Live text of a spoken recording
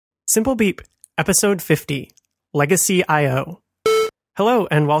Simple Beep, Episode 50, Legacy I/O. Hello,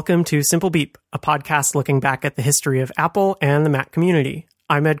 and welcome to Simple Beep, a podcast looking back at the history of Apple and the Mac community.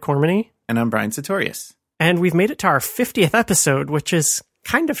 I'm Ed Cormany. And I'm Brian Sartorius. And we've made it to our 50th episode, which is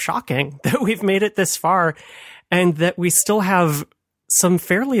kind of shocking that we've made it this far and that we still have some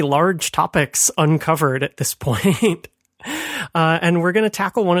fairly large topics uncovered at this point. And we're going to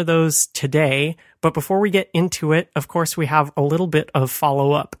tackle one of those today. But before we get into it, of course, we have a little bit of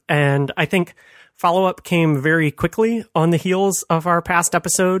follow-up. And I think follow-up came very quickly on the heels of our past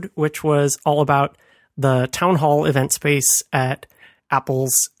episode, which was all about the Town Hall event space at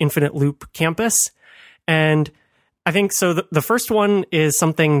Apple's Infinite Loop campus. And I think so the first one is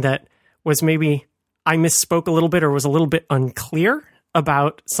something that was maybe I misspoke a little bit or was a little bit unclear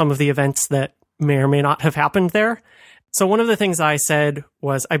about some of the events that may or may not have happened there. So one of the things I said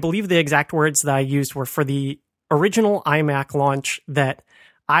was, I believe the exact words that I used were for the original iMac launch, that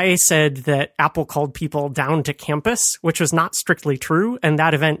I said that Apple called people down to campus, which was not strictly true. And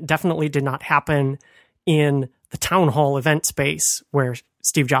that event definitely did not happen in the Town Hall event space where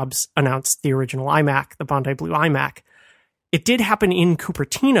Steve Jobs announced the original iMac, the Bondi Blue iMac. It did happen in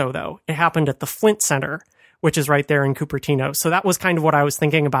Cupertino, though. It happened at the Flint Center, which is right there in Cupertino. So that was kind of what I was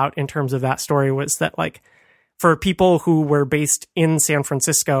thinking about in terms of that story, was that, like, for people who were based in San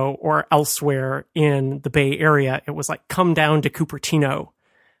Francisco or elsewhere in the Bay Area, it was like, come down to Cupertino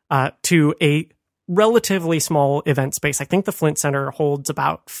to a relatively small event space. I think the Flint Center holds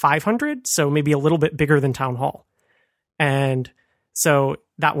about 500, so maybe a little bit bigger than Town Hall. And so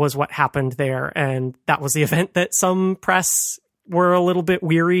that was what happened there. And that was the event that some press were a little bit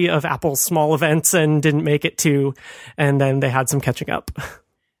weary of Apple's small events and didn't make it to. And then they had some catching up.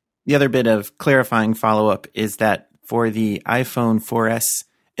 The other bit of clarifying follow-up is that for the iPhone 4S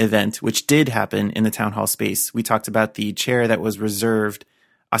event, which did happen in the Town Hall space, we talked about the chair that was reserved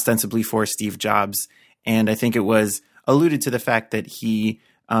ostensibly for Steve Jobs. And I think it was alluded to the fact that he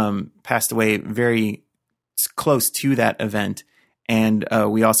passed away very close to that event. And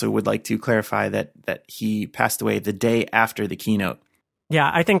we also would like to clarify that he passed away the day after the keynote. Yeah,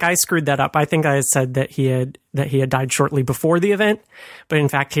 I think I screwed that up. I think I said that he had died shortly before the event, but in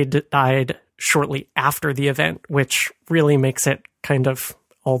fact he died shortly after the event, which really makes it kind of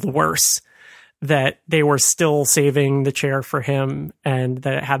all the worse that they were still saving the chair for him and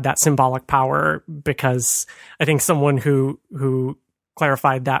that it had that symbolic power, because I think someone who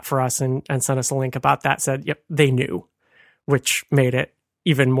clarified that for us and sent us a link about that said, yep, they knew, which made it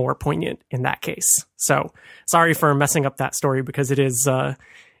even more poignant in that case. So sorry for messing up that story, because it is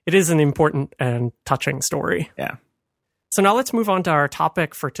an important and touching story. Yeah. So now let's move on to our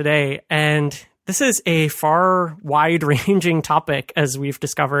topic for today. And this is a far wide-ranging topic, as we've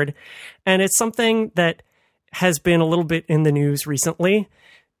discovered. And it's something that has been a little bit in the news recently.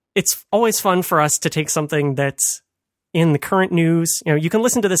 It's always fun for us to take something that's in the current news. You know, you can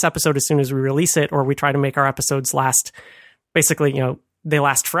listen to this episode as soon as we release it, or we try to make our episodes last, basically, they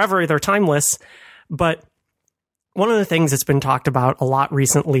last forever, they're timeless. But one of the things that's been talked about a lot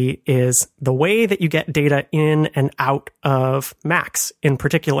recently is the way that you get data in and out of Macs in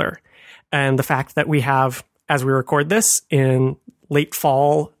particular. And the fact that we have, as we record this in late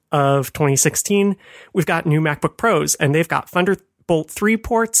fall of 2016, we've got new MacBook Pros, and they've got Thunderbolt 3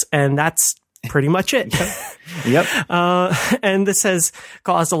 ports, and that's pretty much it. Yep. And this has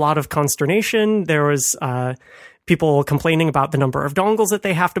caused a lot of consternation. There was people complaining about the number of dongles that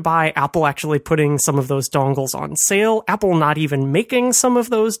they have to buy, Apple actually putting some of those dongles on sale, Apple not even making some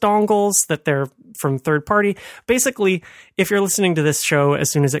of those dongles, that they're from third party. Basically, if you're listening to this show as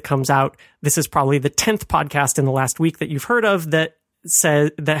soon as it comes out, this is probably the 10th podcast in the last week that you've heard of that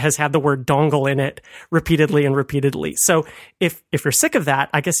has had the word dongle in it repeatedly and repeatedly. So if you're sick of that,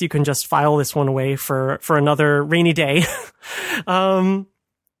 I guess you can just file this one away for another rainy day.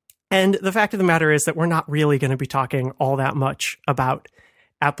 And the fact of the matter is that we're not really going to be talking all that much about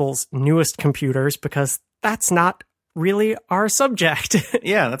Apple's newest computers, because that's not really our subject.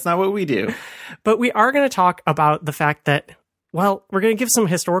 Yeah, that's not what we do. But we are going to talk about the fact that, well, we're going to give some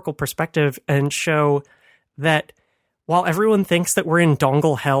historical perspective and show that while everyone thinks that we're in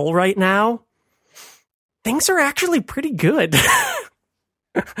dongle hell right now, things are actually pretty good.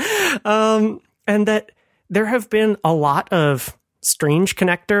 And that there have been a lot of strange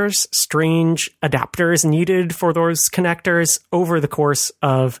connectors, strange adapters needed for those connectors over the course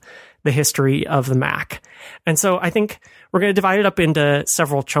of the history of the Mac. And so I think we're going to divide it up into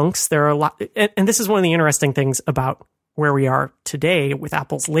several chunks. There are a lot, and this is one of the interesting things about where we are today with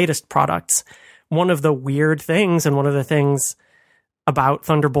Apple's latest products. One of the weird things, and one of the things about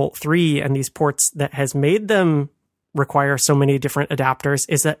Thunderbolt 3 and these ports that has made them require so many different adapters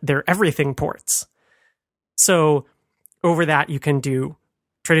is that they're everything ports. So over that, you can do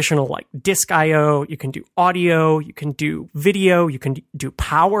traditional like disk I/O, you can do audio, you can do video, you can do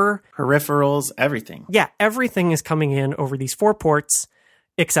power. Peripherals, everything. Yeah, everything is coming in over these 4 ports,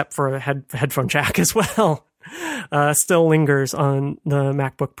 except for a headphone jack as well. Still lingers on the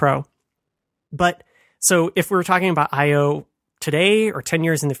MacBook Pro. But so if we were talking about I/O today or 10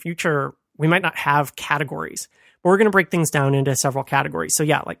 years in the future, we might not have categories. But we're going to break things down into several categories. So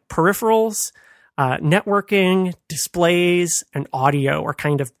yeah, like peripherals, networking, displays, and audio are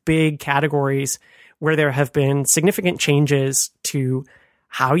kind of big categories where there have been significant changes to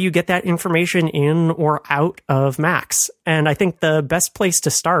how you get that information in or out of Macs. And I think the best place to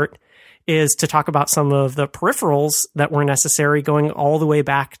start is to talk about some of the peripherals that were necessary going all the way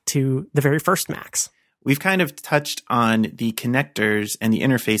back to the very first Macs. We've kind of touched on the connectors and the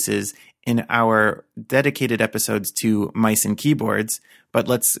interfaces in our dedicated episodes to mice and keyboards, but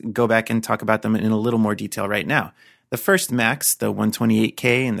let's go back and talk about them in a little more detail right now. The first Macs, the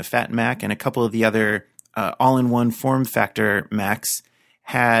 128K and the Fat Mac and a couple of the other all-in-one form factor Macs,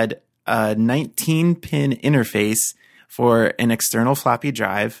 had a 19-pin interface for an external floppy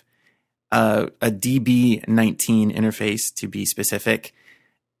drive, a DB19 interface to be specific,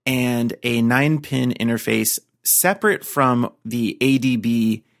 and a 9-pin interface separate from the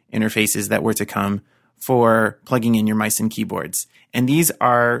ADB interfaces that were to come for plugging in your mice and keyboards. And these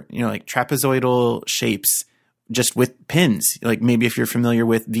are, like trapezoidal shapes just with pins. Like maybe if you're familiar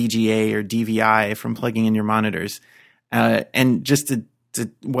with VGA or DVI from plugging in your monitors. And just to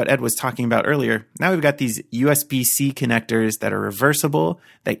what Ed was talking about earlier, now we've got these USB-C connectors that are reversible,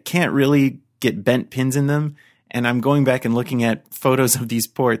 that can't really get bent pins in them. And I'm going back and looking at photos of these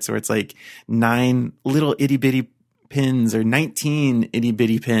ports where it's like 9 little itty bitty pins or 19 itty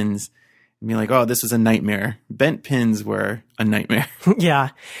bitty pins. And be like, oh, this was a nightmare. Bent pins were a nightmare. Yeah.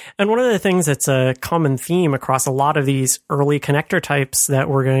 And one of the things that's a common theme across a lot of these early connector types that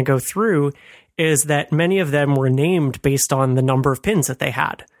we're going to go through is that many of them were named based on the number of pins that they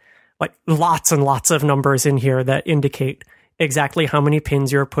had. Like lots and lots of numbers in here that indicate exactly how many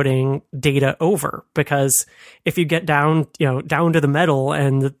pins you're putting data over. Because if you get down to the metal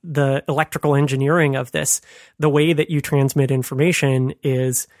and the electrical engineering of this, the way that you transmit information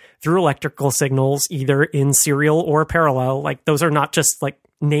is through electrical signals, either in serial or parallel. Like those are not just like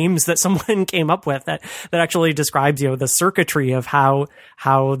names that someone came up with that actually describes, the circuitry of how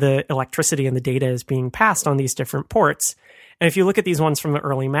the electricity and the data is being passed on these different ports. And if you look at these ones from the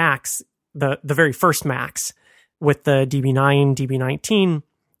early Macs, the very first Macs, with the DB9, DB19,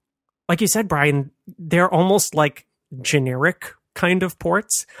 like you said, Brian, they're almost like generic kind of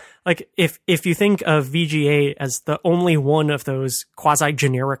ports. Like if you think of VGA as the only one of those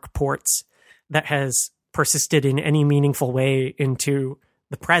quasi-generic ports that has persisted in any meaningful way into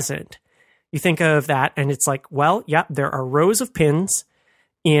the present, you think of that and it's like, well, yeah, there are rows of pins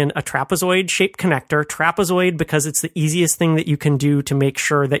in a trapezoid-shaped connector. Trapezoid because it's the easiest thing that you can do to make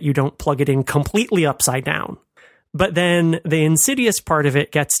sure that you don't plug it in completely upside down. But then the insidious part of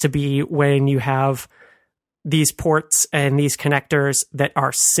it gets to be when you have these ports and these connectors that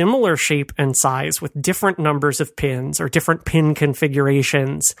are similar shape and size with different numbers of pins or different pin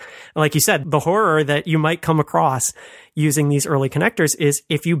configurations. Like you said, the horror that you might come across using these early connectors is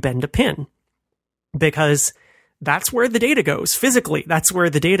if you bend a pin, because that's where the data goes. Physically, that's where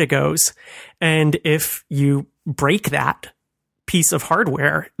the data goes. And if you break that piece of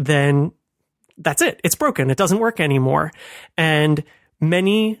hardware, then that's it. It's broken. It doesn't work anymore. And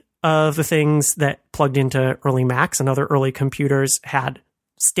many of the things that plugged into early Macs and other early computers had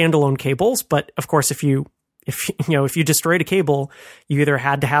standalone cables. But of course, if you destroyed a cable, you either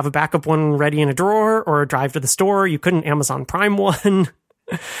had to have a backup one ready in a drawer or drive to the store. You couldn't Amazon Prime one.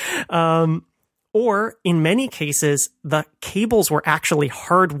 Or in many cases, the cables were actually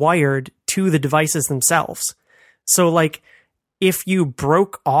hardwired to the devices themselves. So like, if you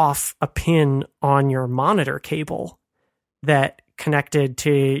broke off a pin on your monitor cable that connected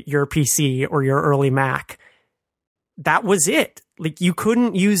to your PC or your early Mac, that was it. Like you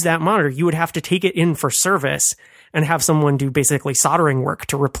couldn't use that monitor. You would have to take it in for service and have someone do basically soldering work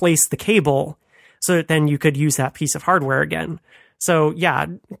to replace the cable so that then you could use that piece of hardware again. So yeah,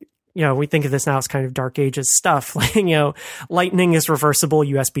 we think of this now as kind of dark ages stuff. Like, Lightning is reversible.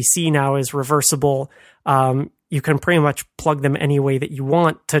 USB-C now is reversible. You can pretty much plug them any way that you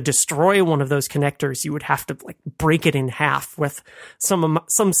want. To destroy one of those connectors, you would have to like break it in half with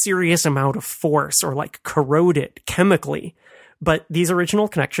some serious amount of force or like corrode it chemically. But these original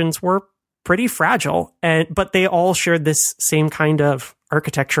connections were pretty fragile, but they all shared this same kind of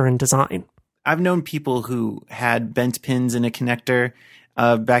architecture and design. I've known people who had bent pins in a connector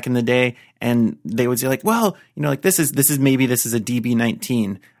back in the day, and they would say like, well, like this is a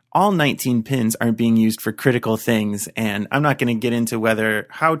DB19. All 19 pins aren't being used for critical things. And I'm not going to get into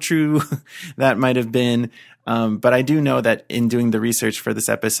how true that might have been. But I do know that in doing the research for this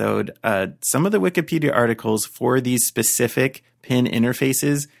episode, some of the Wikipedia articles for these specific pin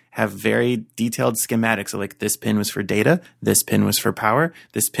interfaces have very detailed schematics. So like this pin was for data, this pin was for power,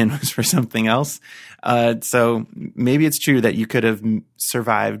 this pin was for something else. So maybe it's true that you could have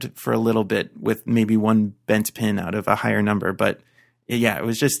survived for a little bit with maybe one bent pin out of a higher number. But yeah, it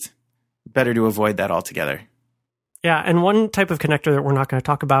was just better to avoid that altogether. Yeah, and one type of connector that we're not going to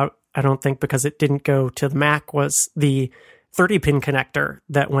talk about, I don't think, because it didn't go to the Mac, was the 30-pin connector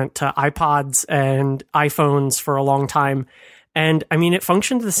that went to iPods and iPhones for a long time. And I mean, it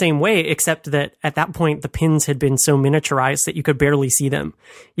functioned the same way, except that at that point, the pins had been so miniaturized that you could barely see them.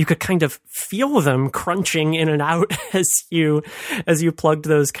 You could kind of feel them crunching in and out as you plugged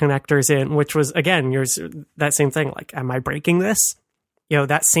those connectors in, which was, again, that same thing. Like, am I breaking this?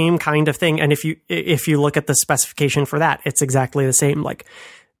 That same kind of thing. And if you look at the specification for that, it's exactly the same. Like,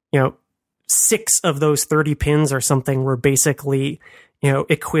 6 of those 30 pins or something were basically,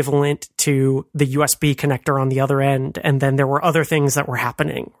 equivalent to the USB connector on the other end. And then there were other things that were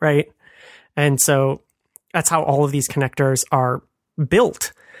happening, right? And so that's how all of these connectors are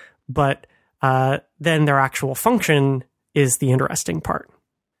built. But then their actual function is the interesting part.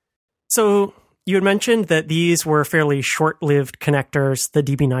 So you had mentioned that these were fairly short-lived connectors, the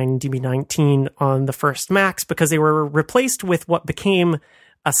DB9 and DB19 on the first Macs, because they were replaced with what became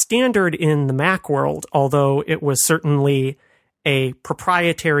a standard in the Mac world, although it was certainly a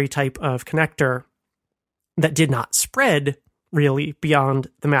proprietary type of connector that did not spread really beyond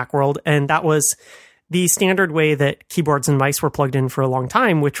the Mac world. And that was the standard way that keyboards and mice were plugged in for a long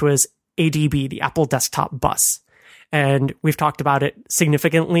time, which was ADB, the Apple Desktop Bus. And we've talked about it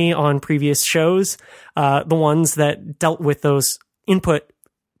significantly on previous shows, the ones that dealt with those input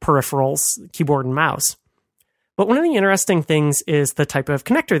peripherals, keyboard and mouse. But one of the interesting things is the type of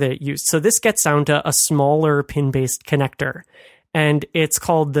connector that it used. So this gets down to a smaller pin-based connector, and it's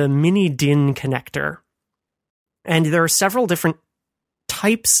called the Mini DIN connector. And there are several different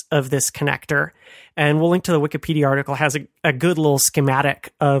types of this connector, and we'll link to the Wikipedia article. Has a good little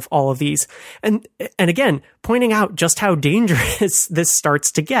schematic of all of these. And again, pointing out just how dangerous this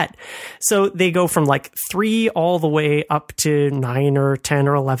starts to get. So they go from like 3 all the way up to 9 or 10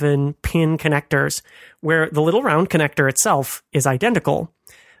 or 11 pin connectors, where the little round connector itself is identical.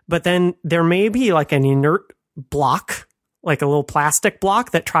 But then there may be like an inert block, like a little plastic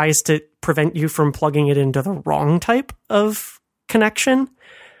block that tries to prevent you from plugging it into the wrong type of connection.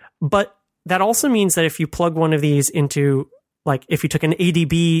 But that also means that if you plug one of these into, like if you took an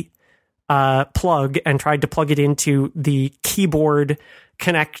ADB plug and tried to plug it into the keyboard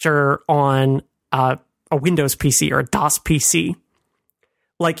connector on a Windows PC or a DOS PC,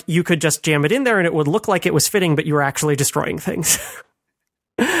 like you could just jam it in there and it would look like it was fitting, but you were actually destroying things.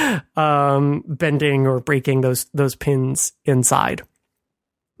 Bending or breaking those pins inside.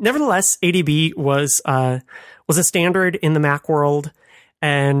 Nevertheless, ADB was a standard in the Mac world,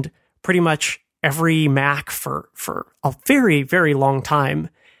 and pretty much every Mac for a very, very long time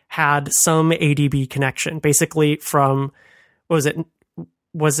had some ADB connection. Basically from, was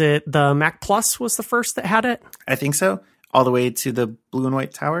it the Mac Plus was the first that had it? I think so. All the way to the blue and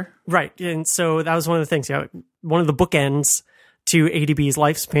white tower. Right. And so that was one of the things, one of the bookends to ADB's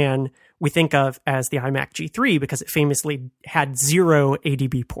lifespan we think of as the iMac G3, because it famously had 0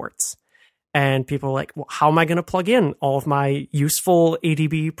 ADB ports. And people were like, well, how am I going to plug in all of my useful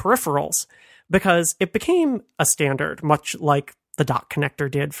ADB peripherals? Because it became a standard, much like the dock connector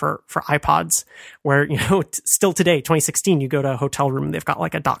did for iPods, where, still today, 2016, you go to a hotel room, they've got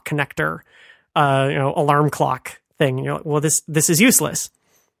like a dock connector, alarm clock thing. And you're like, well, this is useless.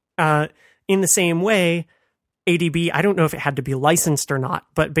 In the same way, ADB, I don't know if it had to be licensed or not,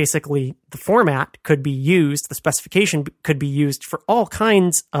 but basically the format could be used, the specification could be used for all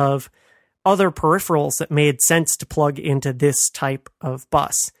kinds of other peripherals that made sense to plug into this type of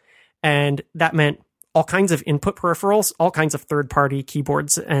bus. And that meant all kinds of input peripherals, all kinds of third-party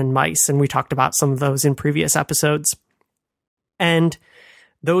keyboards and mice, and we talked about some of those in previous episodes. And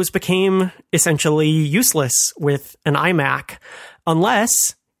those became essentially useless with an iMac,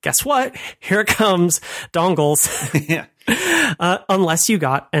 unless, guess what? Here it comes, dongles. Yeah. Unless you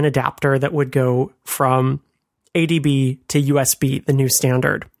got an adapter that would go from ADB to USB, the new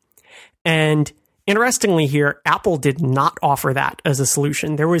standard. And Interestingly here, Apple did not offer that as a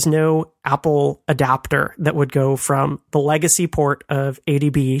solution. There was no Apple adapter that would go from the legacy port of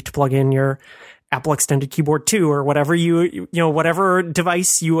ADB to plug in your Apple Extended Keyboard 2 or whatever whatever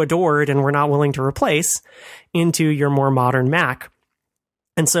device you adored and were not willing to replace into your more modern Mac.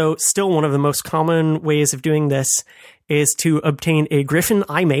 And so still one of the most common ways of doing this is to obtain a Griffin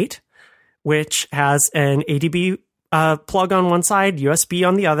iMate, which has an ADB plug on one side, USB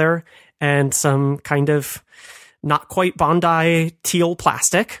on the other, and some kind of not quite Bondi teal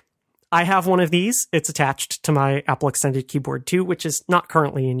plastic. I have one of these. It's attached to my Apple Extended Keyboard 2, which is not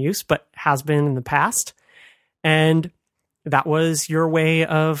currently in use, but has been in the past. And that was your way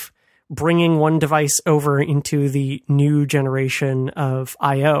of bringing one device over into the new generation of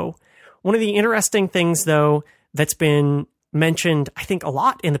I/O. One of the interesting things, though, that's been mentioned, I think, a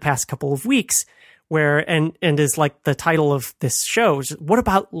lot in the past couple of weeks, and is like the title of this show, what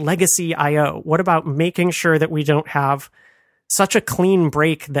about legacy I/O? What about making sure that we don't have such a clean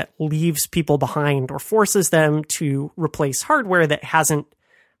break that leaves people behind or forces them to replace hardware that hasn't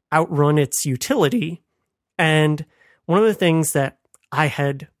outrun its utility? And one of the things that I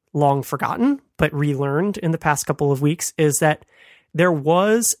had long forgotten but relearned in the past couple of weeks is that there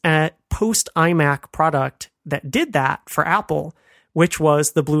was a post iMac product that did that for Apple, which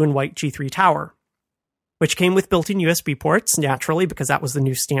was the blue and white G3 Tower, which came with built-in USB ports, naturally, because that was the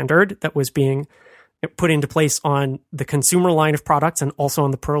new standard that was being put into place on the consumer line of products and also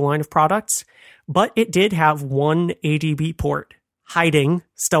on the pro line of products. But it did have one ADB port hiding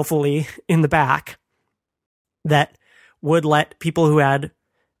stealthily in the back that would let people who had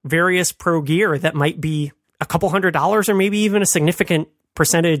various pro gear that might be a couple $100 or maybe even a significant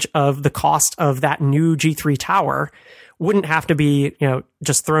percentage of the cost of that new G3 Tower wouldn't have to be,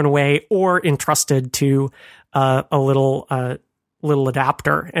 just thrown away or entrusted to a little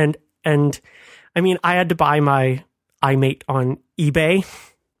adapter. And I mean, I had to buy my iMate on eBay.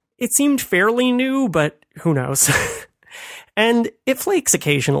 It seemed fairly new, but who knows? And it flakes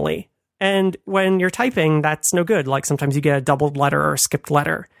occasionally. And when you're typing, that's no good. Like sometimes you get a doubled letter or a skipped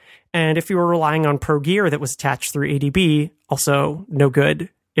letter. And if you were relying on Pro Gear that was attached through ADB, also no good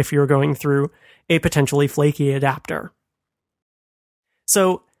if you were going through a potentially flaky adapter.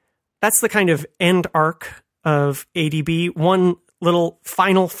 So that's the kind of end arc of ADB. One little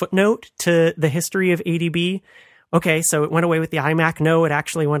final footnote to the history of ADB. Okay, so it went away with the iMac. No, it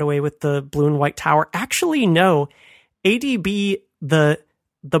actually went away with the blue and white tower. Actually, no. ADB, the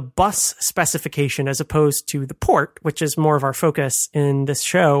bus specification as opposed to the port, which is more of our focus in this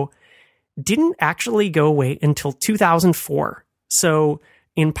show, didn't actually go away until 2004. So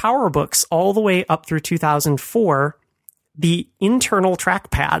in PowerBooks all the way up through 2004, the internal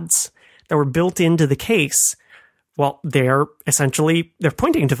trackpads that were built into the case, well, they're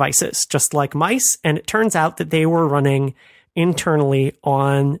pointing devices, just like mice. And it turns out that they were running internally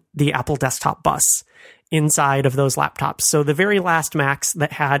on the Apple desktop bus inside of those laptops. So the very last Macs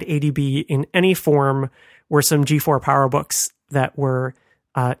that had ADB in any form were some G4 PowerBooks that were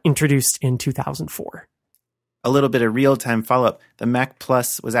introduced in 2004. A little bit of real-time follow-up. The Mac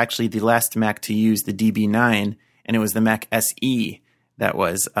Plus was actually the last Mac to use the DB9, and it was the Mac SE that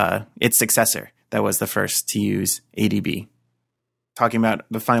was its successor that was the first to use ADB. Talking about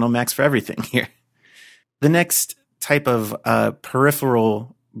the final Macs for everything here. The next type of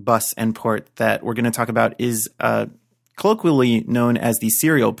peripheral bus and port that we're going to talk about is colloquially known as the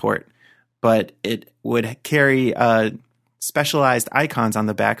serial port, but it would carry specialized icons on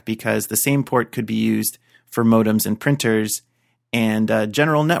the back because the same port could be used for modems and printers and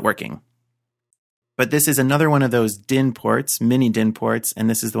general networking. But this is another one of those DIN ports, mini DIN ports, and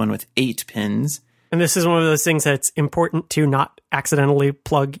this is the one with 8 pins. And this is one of those things that's important to not accidentally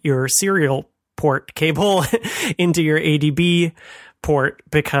plug your serial port cable into your ADB port,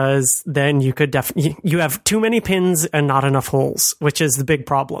 because then you could you have too many pins and not enough holes, which is the big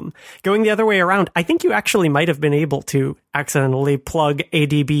problem. Going the other way around, I think you actually might have been able to accidentally plug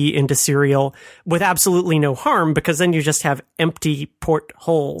ADB into serial with absolutely no harm, because then you just have empty port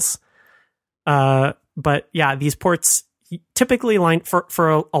holes. But yeah, these ports typically line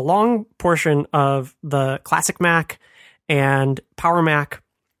for a long portion of the classic Mac and Power Mac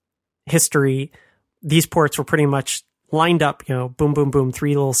history, these ports were pretty much lined up, boom, boom, boom,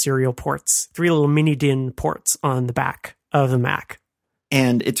 3 little serial ports, 3 little mini DIN ports on the back of the Mac.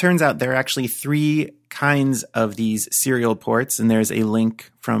 And it turns out there are actually 3 kinds of these serial ports, and there's a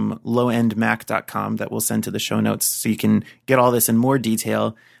link from lowendmac.com that we'll send to the show notes so you can get all this in more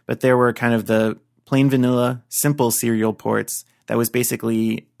detail. But there were kind of the plain vanilla, simple serial ports that was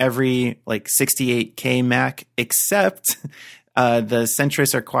basically every 68K Mac except the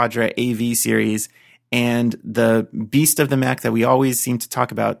Centris or Quadra AV series, and the beast of the Mac that we always seem to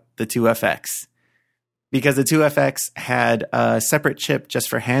talk about, the 2FX. Because the 2FX had a separate chip just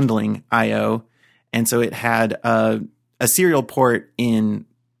for handling I/O, and so it had a serial port in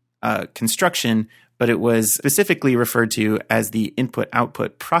construction, but it was specifically referred to as the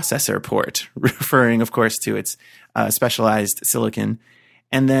input-output processor port, referring, of course, to its specialized silicon.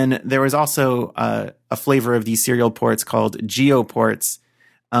 And then there was also a flavor of these serial ports called GeoPorts,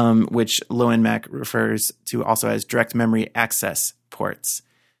 which low-end Mac refers to also as direct memory access ports.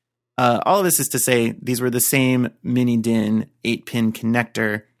 All of this is to say these were the same mini DIN 8-pin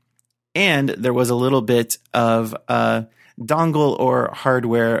connector, and there was a little bit of dongle or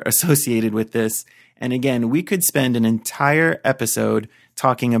hardware associated with this. And again, we could spend an entire episode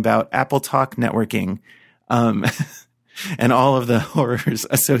talking about AppleTalk networking and all of the horrors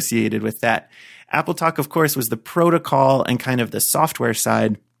associated with that. AppleTalk, of course, was the protocol and kind of the software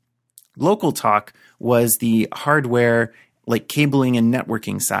side. LocalTalk was the hardware, like cabling and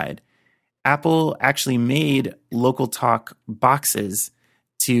networking side. Apple actually made LocalTalk boxes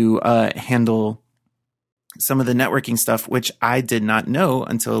to handle some of the networking stuff, which I did not know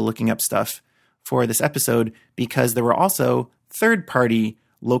until looking up stuff for this episode, because there were also third-party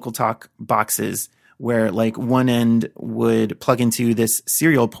LocalTalk boxes where like one end would plug into this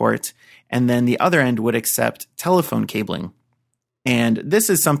serial port and then the other end would accept telephone cabling. And this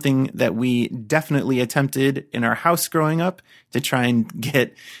is something that we definitely attempted in our house growing up, to try and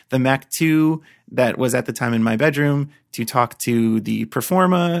get the Mac 2 that was at the time in my bedroom to talk to the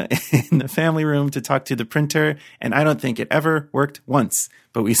Performa in the family room, to talk to the printer. And I don't think it ever worked once,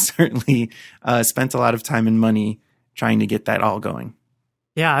 but we certainly spent a lot of time and money trying to get that all going.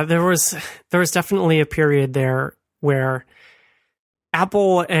 Yeah, there was definitely a period there where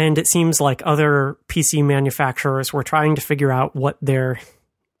Apple, and it seems like other PC manufacturers, were trying to figure out what the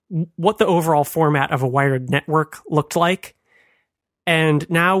overall format of a wired network looked like. And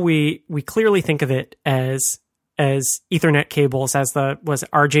now we clearly think of it as Ethernet cables, as was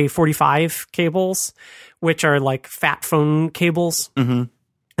RJ45 cables, which are like fat phone cables. Mm-hmm.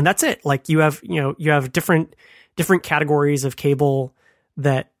 And that's it. Like you have different categories of cable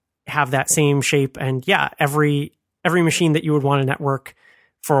that have that same shape. And yeah, every machine that you would want to network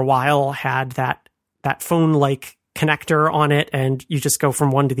for a while had that phone-like connector on it, and you just go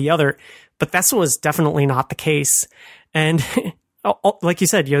from one to the other. But that was definitely not the case. And like you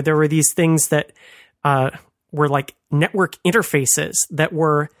said, there were these things that were like network interfaces that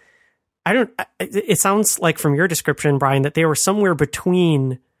were, it sounds like from your description, Brian, that they were somewhere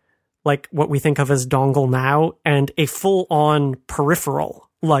between like what we think of as dongle now and a full-on peripheral,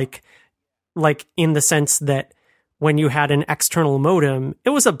 like in the sense that when you had an external modem,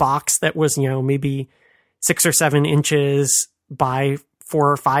 it was a box that was, maybe 6 or 7 inches by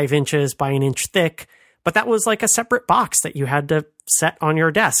 4 or 5 inches by an inch thick. But that was like a separate box that you had to set on your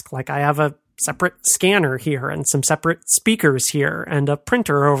desk. Like I have a separate scanner here and some separate speakers here and a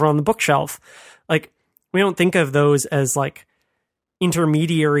printer over on the bookshelf. Like we don't think of those as like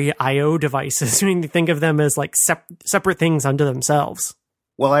intermediary I/O devices. We think of them as like separate things unto themselves.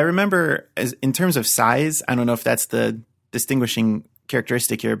 Well, I remember in terms of size, I don't know if that's the distinguishing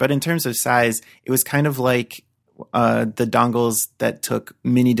characteristic here, but in terms of size, it was kind of like the dongles that took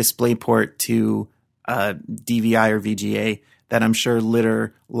mini DisplayPort to DVI or VGA that I'm sure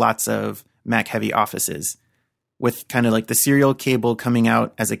litter lots of Mac-heavy offices, with kind of like the serial cable coming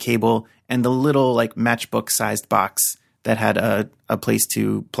out as a cable and the little like matchbook-sized box that had a place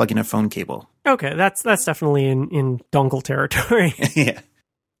to plug in a phone cable. Okay, that's definitely in dongle territory. Yeah.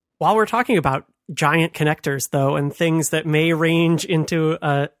 While we're talking about giant connectors, though, and things that may range into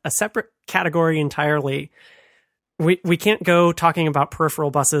a separate category entirely, we can't go talking about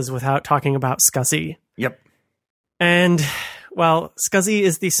peripheral buses without talking about SCSI. Yep. And, well, SCSI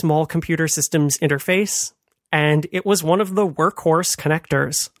is the Small Computer Systems Interface, and it was one of the workhorse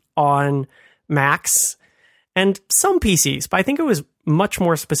connectors on Macs and some PCs, but I think it was much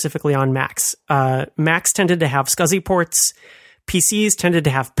more specifically on Macs. Macs tended to have SCSI ports. PCs tended to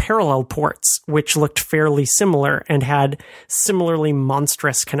have parallel ports, which looked fairly similar and had similarly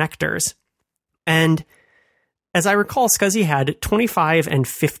monstrous connectors. And as I recall, SCSI had 25 and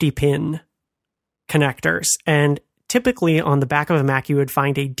 50 pin connectors. And typically on the back of a Mac, you would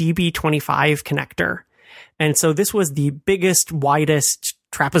find a DB25 connector. And so this was the biggest, widest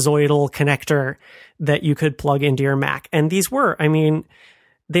trapezoidal connector that you could plug into your Mac. And these were,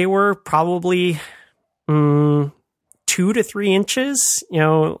 they were probably 2 to 3 inches,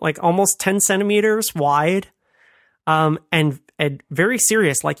 like almost 10 centimeters wide, and and very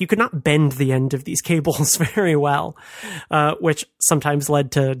serious. Like, you could not bend the end of these cables very well, which sometimes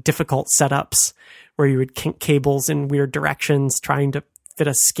led to difficult setups where you would kink cables in weird directions trying to fit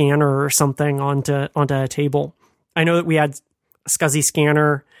a scanner or something onto a table. I know that we had a SCSI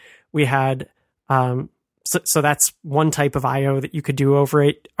scanner. We had, so that's one type of I/O that you could do over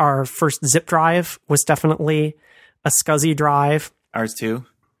it. Our first zip drive was definitely a SCSI drive. Ours too.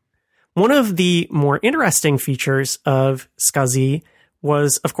 One of the more interesting features of SCSI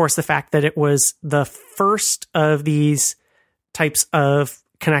was, of course, the fact that it was the first of these types of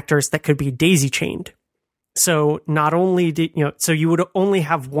connectors that could be daisy chained. So not only did, so you would only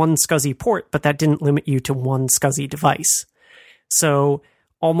have one SCSI port, but that didn't limit you to one SCSI device. So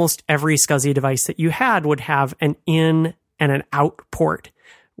almost every SCSI device that you had would have an in and an out port.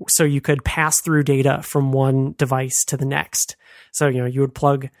 So you could pass through data from one device to the next. So, you would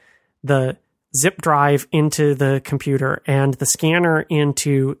plug the zip drive into the computer and the scanner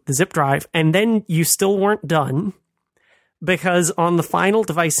into the zip drive, and then you still weren't done, because on the final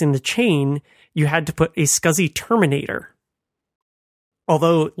device in the chain, you had to put a SCSI terminator.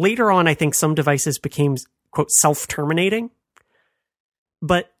 Although later on, I think some devices became, quote, self-terminating.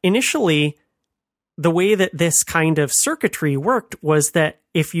 But initially, the way that this kind of circuitry worked was that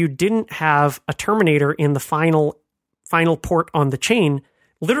if you didn't have a terminator in the final port on the chain,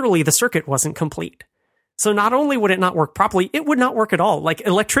 literally the circuit wasn't complete. So not only would it not work properly, it would not work at all, like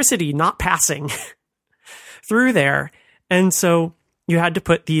electricity not passing through there. And so you had to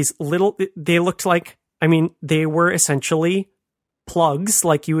put these little, they looked like, they were essentially plugs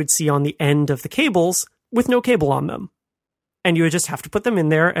like you would see on the end of the cables with no cable on them. And you would just have to put them in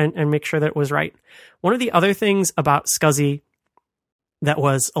there and make sure that it was right. One of the other things about SCSI that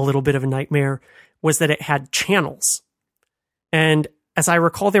was a little bit of a nightmare was that it had channels. And as I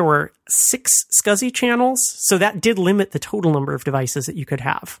recall, there were 6 SCSI channels, so that did limit the total number of devices that you could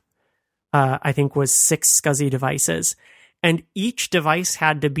have. I think was 6 SCSI devices. And each device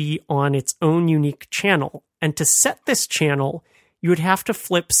had to be on its own unique channel. And to set this channel, you would have to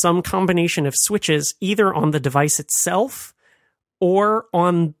flip some combination of switches either on the device itself or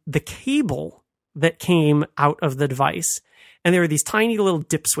on the cable that came out of the device. And there were these tiny little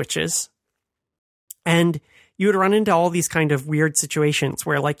dip switches. And you would run into all these kind of weird situations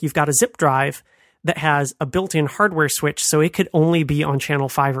where, like, you've got a zip drive that has a built-in hardware switch, so it could only be on channel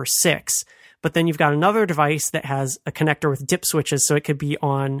 5 or 6. But then you've got another device that has a connector with dip switches, so it could be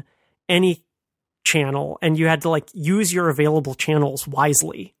on any channel. And you had to, like, use your available channels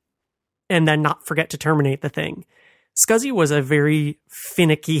wisely and then not forget to terminate the thing. SCSI was a very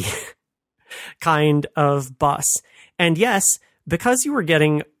finicky kind of bus. And yes, because you were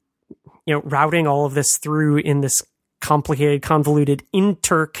getting, routing all of this through in this complicated, convoluted,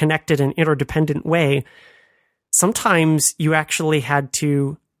 interconnected and interdependent way, sometimes you actually had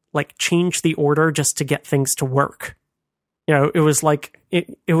to, like, change the order just to get things to work. It was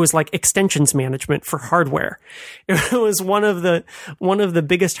like extensions management for hardware. It was one of the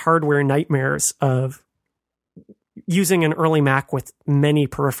biggest hardware nightmares of using an early Mac with many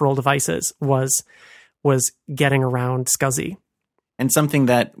peripheral devices was getting around SCSI. And something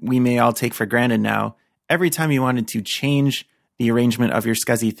that we may all take for granted now, every time you wanted to change the arrangement of your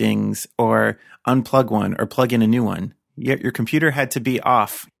SCSI things or unplug one or plug in a new one, your computer had to be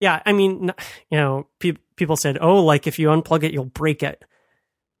off. Yeah, people said, like, if you unplug it, you'll break it.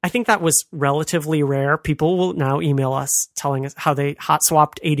 I think that was relatively rare. People will now email us telling us how they hot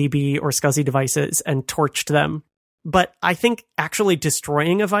swapped ADB or SCSI devices and torched them. But I think actually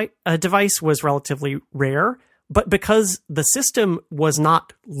destroying a device was relatively rare. But because the system was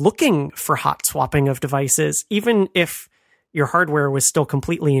not looking for hot swapping of devices, even if your hardware was still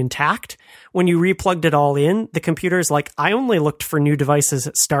completely intact, when you replugged it all in, the computer's like, I only looked for new devices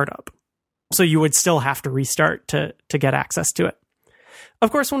at startup. So you would still have to restart to get access to it.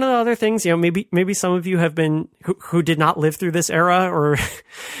 Of course, one of the other things, maybe some of you have been who did not live through this era or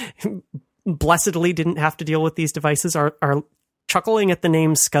blessedly didn't have to deal with these devices are chuckling at the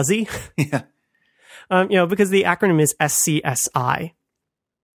name SCSI. Yeah. Because the acronym is SCSI.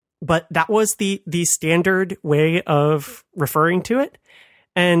 But that was the standard way of referring to it.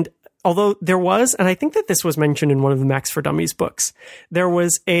 And although there was, and I think that this was mentioned in one of the Macs for Dummies books, there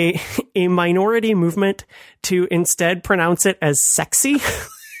was a minority movement to instead pronounce it as sexy.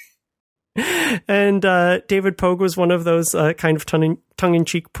 And David Pogue was one of those kind of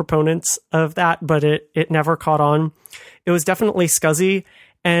tongue-in-cheek proponents of that, but it never caught on. It was definitely SCSI.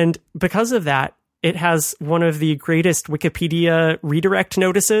 And because of that, it has one of the greatest Wikipedia redirect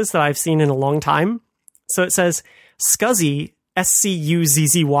notices that I've seen in a long time. So it says, SCSI,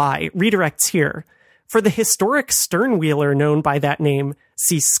 SCUZZY, redirects here. For the historic sternwheeler known by that name,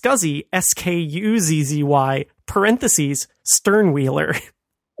 see Scuzzy, Skuzzy, parentheses, sternwheeler,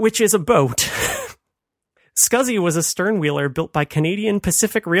 which is a boat. Scuzzy was a sternwheeler built by Canadian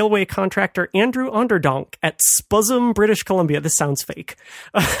Pacific Railway contractor Andrew Onderdonk at Spuzzum, British Columbia. This sounds fake.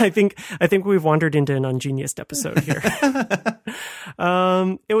 I think we've wandered into an Ungeniused episode here.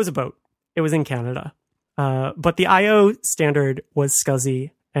 It was a boat. It was in Canada. But the IO standard was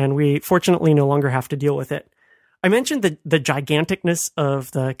Scuzzy, and we fortunately no longer have to deal with it. I mentioned the giganticness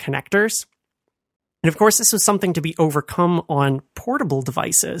of the connectors. And of course, this was something to be overcome on portable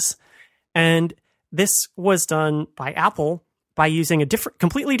devices. And this was done by Apple by using a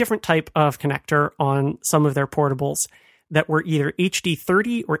completely different type of connector on some of their portables that were either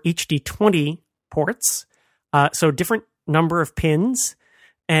HD30 or HD20 ports. So different number of pins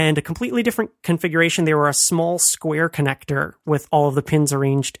and a completely different configuration. They were a small square connector with all of the pins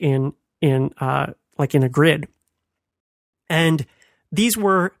arranged in a grid. And these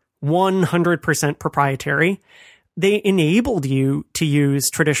were 100% proprietary. They enabled you to use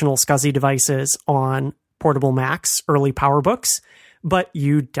traditional SCSI devices on portable Macs, early PowerBooks, but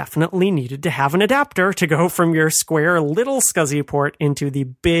you definitely needed to have an adapter to go from your square little SCSI port into the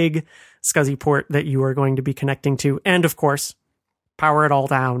big SCSI port that you are going to be connecting to. And of course, power it all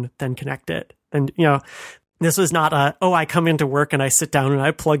down, then connect it. And, this was not I come into work and I sit down and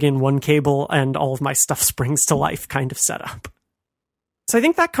I plug in one cable and all of my stuff springs to life kind of setup. So I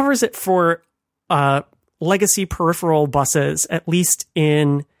think that covers it for legacy peripheral buses, at least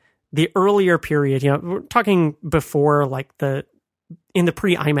in the earlier period. We're talking before in the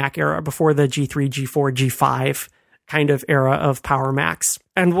pre-iMac era, before the G3, G4, G5 kind of era of Power Macs.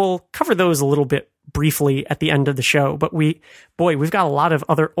 And we'll cover those a little bit briefly at the end of the show, but we've got a lot of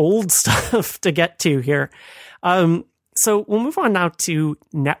other old stuff to get to here. So we'll move on now to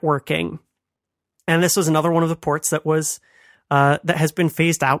networking. And this was another one of the ports that was that has been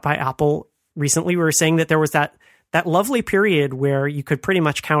phased out by Apple recently. We were saying that there was that lovely period where you could pretty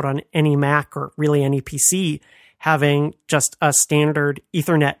much count on any Mac or really any PC having just a standard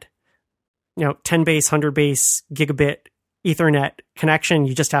Ethernet, 10 base, 100 base, gigabit Ethernet connection.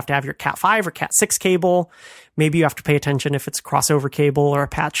 You just have to have your Cat5 or Cat6 cable. Maybe you have to pay attention if it's a crossover cable or a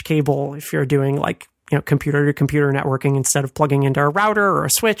patch cable, if you're doing computer to computer networking instead of plugging into a router or a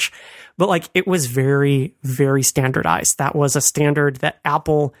switch. But it was very, very standardized. That was a standard that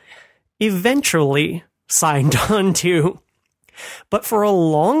Apple eventually signed on to. But for a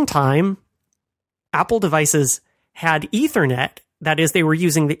long time, Apple devices had Ethernet. That is, they were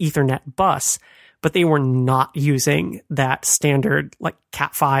using the Ethernet bus, but they were not using that standard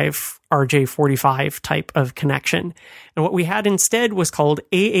Cat5 RJ45 type of connection. And what we had instead was called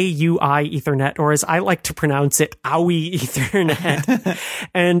AAUI Ethernet, or as I like to pronounce it, AUI Ethernet.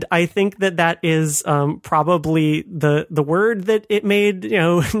 And I think that is probably the word that it made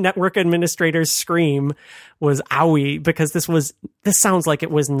network administrators scream was AUI, because this sounds like it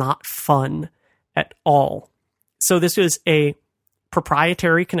was not fun at all. So this was a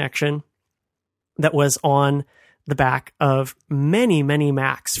proprietary connection that was on the back of many, many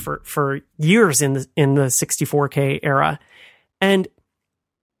Macs for years in the 64K era. And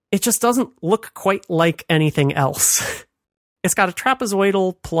it just doesn't look quite like anything else. It's got a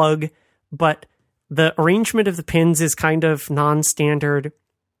trapezoidal plug, but the arrangement of the pins is kind of non-standard.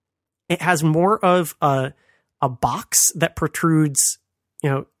 It has more of a box that protrudes,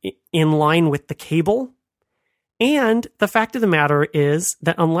 in line with the cable. And the fact of the matter is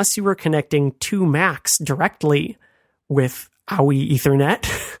that unless you were connecting two Macs directly with AUI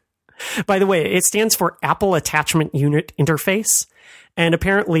Ethernet, by the way, it stands for Apple Attachment Unit Interface. And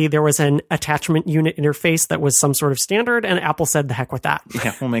apparently there was an attachment unit interface that was some sort of standard, and Apple said, the heck with that.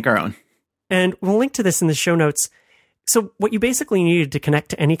 Yeah, we'll make our own. And we'll link to this in the show notes. So what you basically needed to connect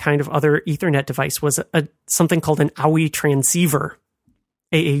to any kind of other Ethernet device was something called an AUI transceiver,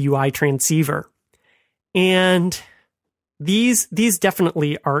 AAUI transceiver. And these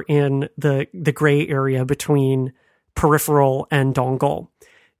definitely are in the gray area between peripheral and dongle.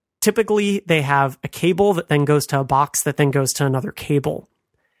 Typically, they have a cable that then goes to a box that then goes to another cable.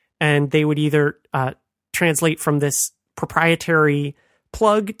 And they would either translate from this proprietary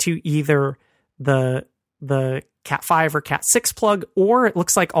plug to either the Cat5 or Cat6 plug, or it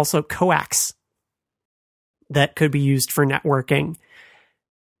looks like also coax that could be used for networking.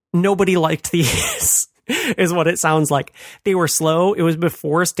 Nobody liked these. Is what it sounds like. They were slow. It was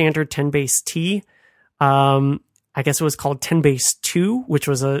before standard 10 base T. I guess it was called 10 base 2, which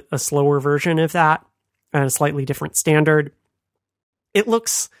was a slower version of that and a slightly different standard. It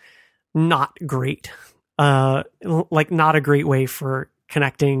looks not great. Not a great way for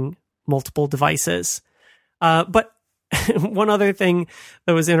connecting multiple devices. But one other thing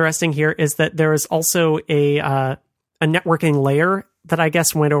that was interesting here is that there is also a networking layer that I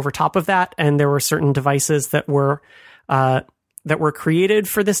guess went over top of that, and there were certain devices that were created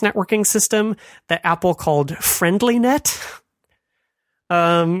for this networking system that Apple called FriendlyNet,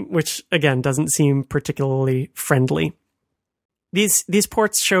 which again doesn't seem particularly friendly. These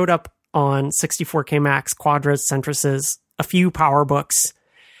ports showed up on 64K Macs, Quadras, Centruses, a few PowerBooks,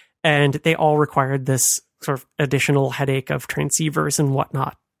 and they all required this sort of additional headache of transceivers and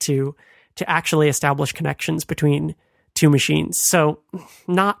whatnot to actually establish connections between two machines. So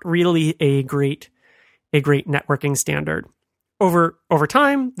not really a great networking standard. Over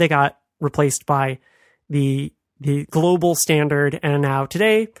time, they got replaced by the global standard, and now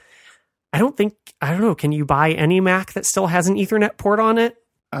today, I don't know, can you buy any Mac that still has an Ethernet port on it?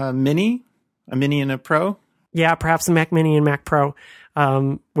 A Mini and a Pro? Yeah, perhaps a Mac Mini and Mac Pro,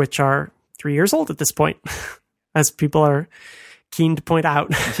 which are 3 years old at this point, as people are keen to point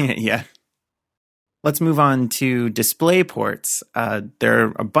out. Yeah. Let's move on to display ports. There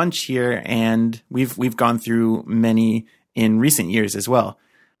are a bunch here, and we've gone through many in recent years as well.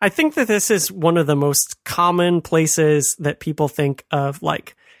 I think that this is one of the most common places that people think of,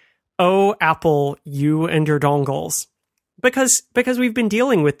 like, oh, Apple, you and your dongles. Because we've been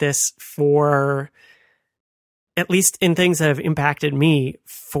dealing with this for, at least in things that have impacted me,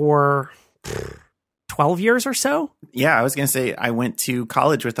 for 12 years or so. Yeah, I was going to say I went to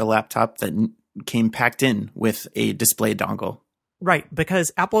college with a laptop that came packed in with a display dongle. Right,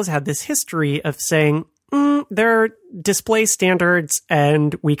 because Apple has had this history of saying, there are display standards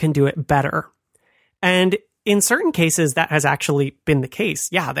and we can do it better. And in certain cases, that has actually been the case.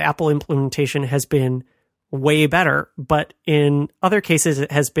 Yeah, the Apple implementation has been way better, but in other cases,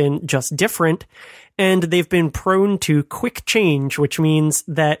 it has been just different. And they've been prone to quick change, which means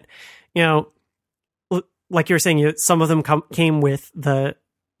that, like you're saying, some of them came with the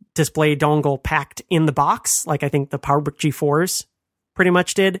display dongle packed in the box, like I think the PowerBook G4s pretty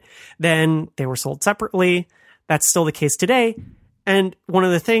much did. Then they were sold separately. That's still the case today. And one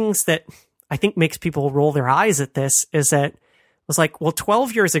of the things that I think makes people roll their eyes at this is that it was like, well,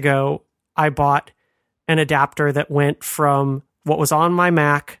 12 years ago, I bought an adapter that went from what was on my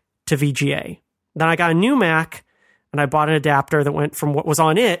Mac to VGA. Then I got a new Mac and I bought an adapter that went from what was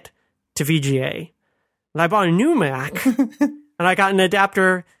on it to VGA. And I bought a new Mac and I got an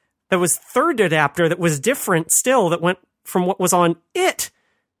adapter that was third adapter that was different still, that went from what was on it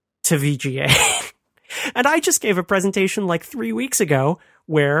to VGA. And I just gave a presentation like 3 weeks ago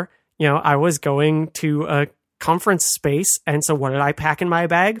where, I was going to a conference space. And so what did I pack in my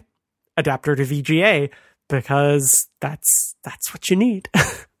bag? Adapter to VGA, because that's what you need.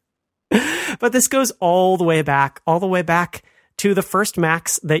 But this goes all the way back to the first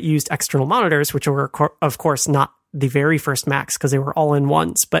Macs that used external monitors, which were, of course, not the very first Macs because they were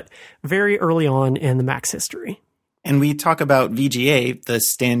all-in-ones, but very early on in the Mac's history. And we talk about VGA, the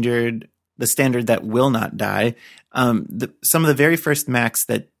standard that will not die. Some of the very first Macs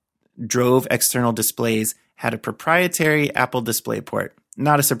that drove external displays had a proprietary Apple DisplayPort.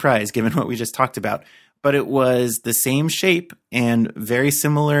 Not a surprise given what we just talked about, but it was the same shape and very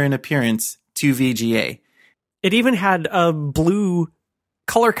similar in appearance to VGA. It even had a blue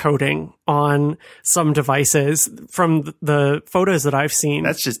color coding on some devices from the photos that I've seen.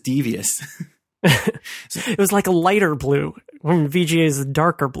 That's just devious. It was like a lighter blue when VGA is a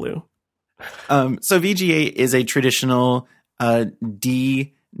darker blue. So VGA is a traditional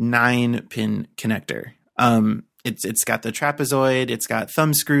D9 pin connector. It's got the trapezoid, it's got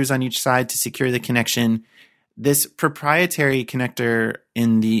thumb screws on each side to secure the connection. This proprietary connector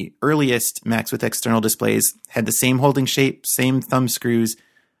in the earliest Macs with external displays had the same holding shape, same thumb screws,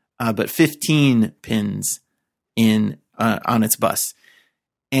 but 15 pins on its bus.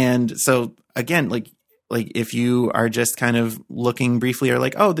 And so again, like if you are just kind of looking briefly, or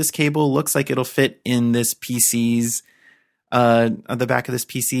like, oh, this cable looks like it'll fit in this PC's on the back of this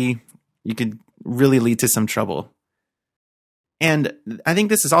PC, you could really lead to some trouble. And I think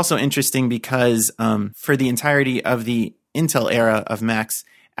this is also interesting because for the entirety of the Intel era of Macs,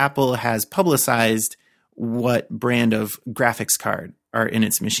 Apple has publicized what brand of graphics card are in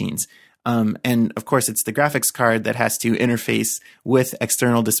its machines. And of course, it's the graphics card that has to interface with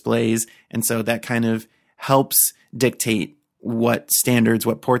external displays. And so that kind of helps dictate what standards,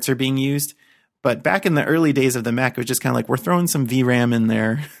 what ports are being used. But back in the early days of the Mac, it was just kind of like, we're throwing some VRAM in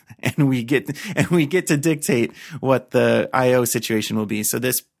there and we get to dictate what the IO situation will be. So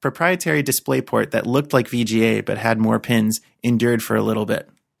this proprietary display port that looked like VGA but had more pins endured for a little bit.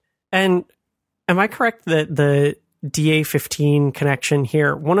 And am I correct that the DA15 connection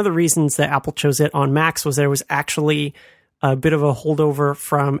here. One of the reasons that Apple chose it on Macs was there was actually a bit of a holdover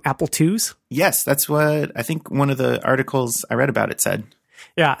from Apple IIs. Yes, that's what I think one of the articles I read about it said.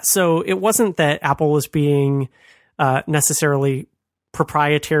 Yeah, so it wasn't that Apple was being necessarily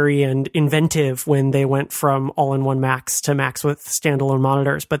proprietary and inventive when they went from all-in-one Macs to Macs with standalone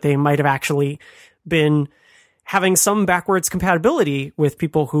monitors, but they might have actually been having some backwards compatibility with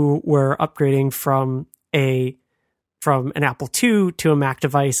people who were upgrading from an Apple II to a Mac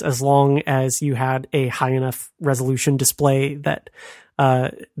device, as long as you had a high enough resolution display that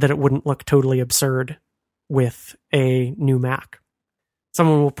it wouldn't look totally absurd with a new Mac.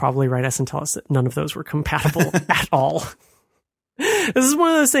 Someone will probably write us and tell us that none of those were compatible at all. This is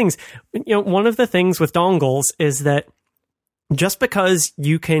one of those things. One of the things with dongles is that just because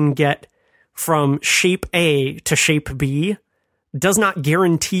you can get from shape A to shape B does not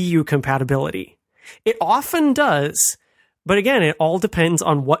guarantee you compatibility. It often does, but again, it all depends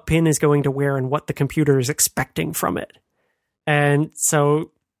on what pin is going to where and what the computer is expecting from it. And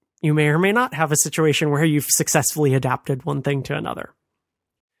so you may or may not have a situation where you've successfully adapted one thing to another.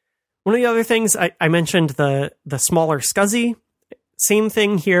 One of the other things, I mentioned the smaller SCSI. Same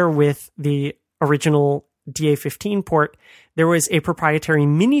thing here with the original DA15 port. There was a proprietary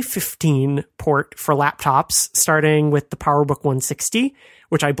Mini 15 port for laptops, starting with the PowerBook 160,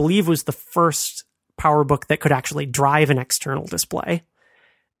 which I believe was the first PowerBook that could actually drive an external display.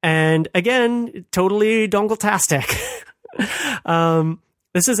 And again, totally dongle-tastic.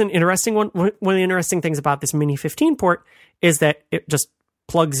 This is an interesting one. One of the interesting things about this Mini 15 port is that it just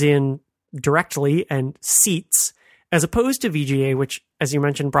plugs in directly and seats, as opposed to VGA, which, as you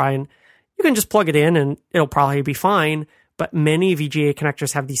mentioned, Brian, you can just plug it in and it'll probably be fine. But many VGA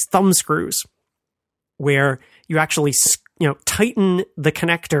connectors have these thumb screws where you actually, tighten the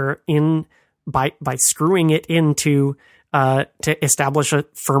connector in by screwing it into to establish a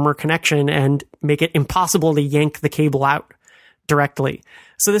firmer connection and make it impossible to yank the cable out directly.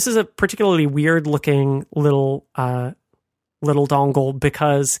 So this is a particularly weird looking little dongle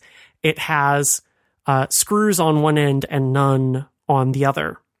because it has screws on one end and none on the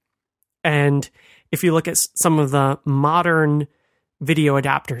other. And if you look at some of the modern video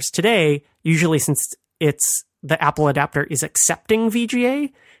adapters today, usually since it's the Apple adapter is accepting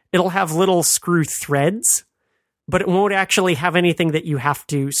VGA, it'll have little screw threads, but it won't actually have anything that you have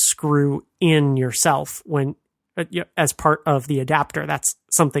to screw in yourself when as part of the adapter. That's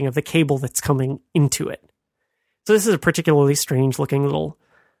something of the cable that's coming into it. So this is a particularly strange looking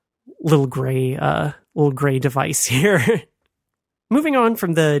little gray device here. Moving on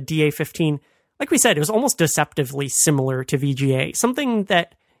from the DA15, like we said, it was almost deceptively similar to VGA, something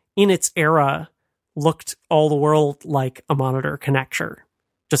that in its era looked all the world like a monitor connector,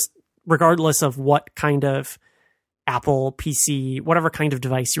 just regardless of what kind of Apple PC, whatever kind of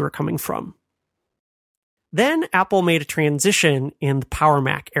device you were coming from. Then Apple made a transition in the Power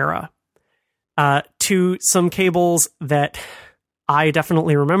Mac era to some cables that I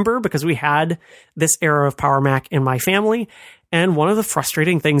definitely remember because we had this era of Power Mac in my family. And one of the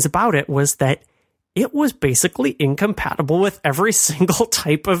frustrating things about it was that it was basically incompatible with every single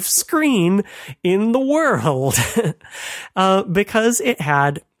type of screen in the world because it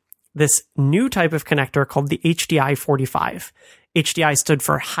had this new type of connector called the HDI 45. HDI stood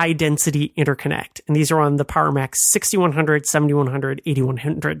for High Density Interconnect, and these are on the Power Mac 6100, 7100,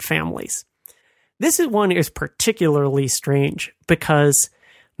 8100 families. This one is particularly strange because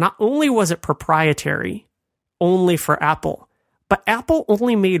not only was it proprietary only for Apple, but Apple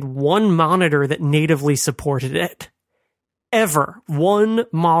only made one monitor that natively supported it. Ever. One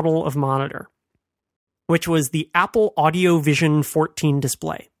model of monitor, which was the Apple Audio Vision 14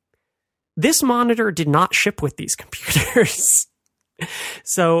 display. This monitor did not ship with these computers.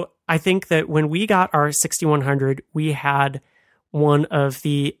 So I think that when we got our 6100, we had one of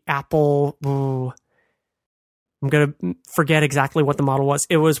the Apple... I'm going to forget exactly what the model was.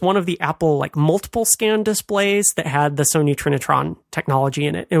 It was one of the Apple multiple scan displays that had the Sony Trinitron technology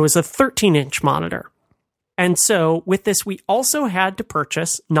in it. It was a 13-inch monitor. And so with this, we also had to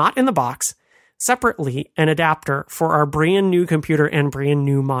purchase, not in the box, separately an adapter for our brand new computer and brand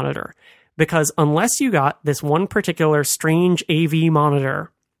new monitor. Because unless you got this one particular strange AV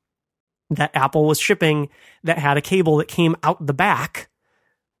monitor that Apple was shipping that had a cable that came out the back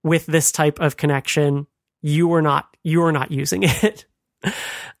with this type of connection, you were not using it.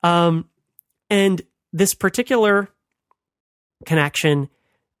 And this particular connection,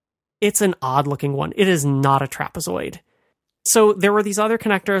 it's an odd looking one. It is not a trapezoid. So there were these other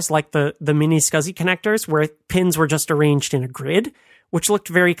connectors like the mini SCSI connectors where pins were just arranged in a grid, which looked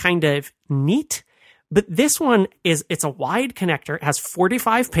very kind of neat. But this one it's a wide connector. It has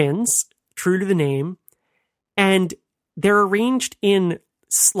 45 pins, true to the name, and they're arranged in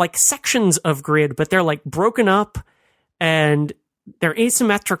like sections of grid, but they're like broken up and they're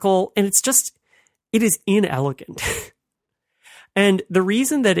asymmetrical, and it is inelegant. And the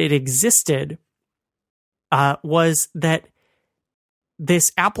reason that it existed was that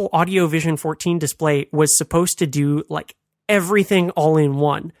this Apple Audio Vision 14 display was supposed to do like everything all in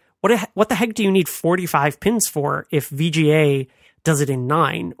one. What the heck do you need 45 pins for if VGA does it in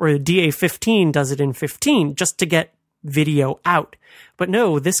 9 or the DA15 does it in 15 just to get video out? But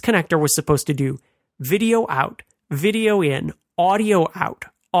no, this connector was supposed to do video out, video in, audio out,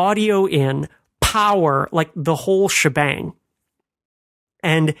 audio in, power, like the whole shebang.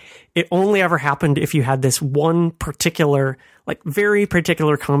 And it only ever happened if you had this one particular, like very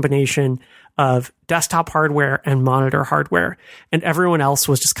particular combination of desktop hardware and monitor hardware. And everyone else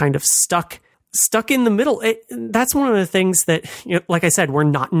was just kind of stuck in the middle. That's one of the things that, you know, like I said, we're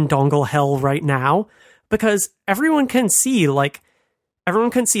not in dongle hell right now, because everyone can see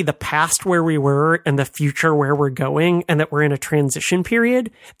the past where we were and the future where we're going, and that we're in a transition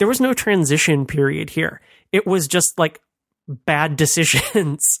period. There was no transition period here. It was just like bad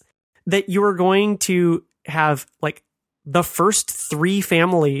decisions that you were going to have like the first 3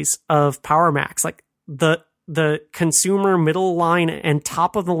 families of Power Macs, like the consumer middle line and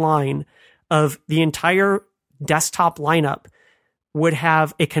top of the line of the entire desktop lineup would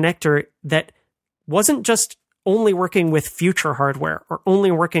have a connector that wasn't just only working with future hardware or only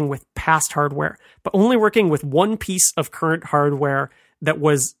working with past hardware, but only working with one piece of current hardware that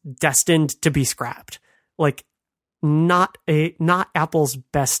was destined to be scrapped. Like, not Apple's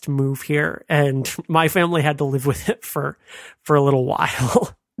best move here, and my family had to live with it for a little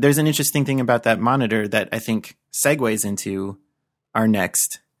while. There's an interesting thing about that monitor that I think segues into our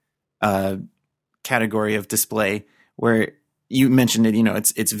next category of display, where you mentioned it. You know,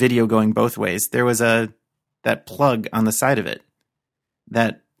 it's video going both ways. There was that plug on the side of it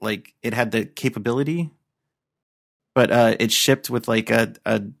that like it had the capability, but it shipped with like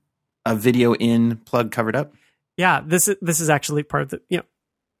a video in plug covered up. Yeah, this is actually part of the, you know,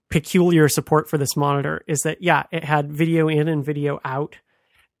 peculiar support for this monitor is that, yeah, it had video in and video out,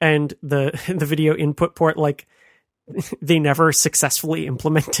 and the video input port, like, they never successfully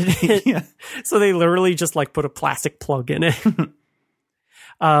implemented it. Yeah. So they literally just like put a plastic plug in it.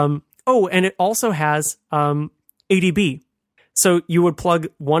 And it also has ADB. So you would plug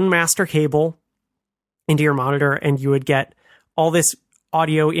one master cable into your monitor and you would get all this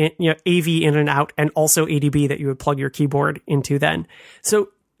audio in, you know, AV in and out, and also ADB that you would plug your keyboard into then. So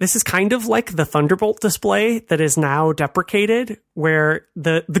this is kind of like the Thunderbolt display that is now deprecated, where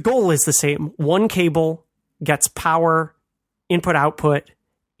the goal is the same. One cable gets power, input, output,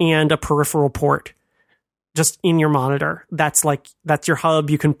 and a peripheral port just in your monitor. That's your hub.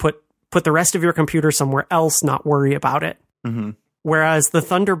 You can put the rest of your computer somewhere else, not worry about it. Mm-hmm. Whereas the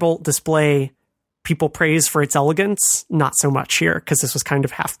Thunderbolt display, people praise for its elegance, not so much here, because this was kind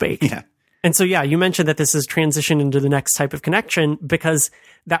of half-baked. Yeah. And so, yeah, you mentioned that this is transitioned into the next type of connection, because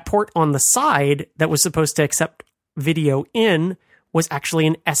that port on the side that was supposed to accept video in was actually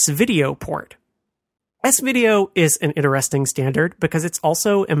an S-Video port. S-Video is an interesting standard because it's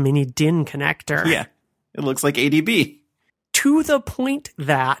also a mini DIN connector. Yeah, it looks like ADB. To the point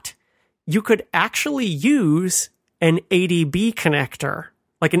that you could actually use an ADB connector,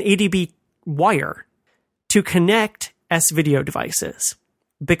 like an ADB wire, to connect S-Video devices.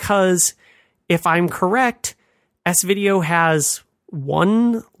 Because if I'm correct, S-Video has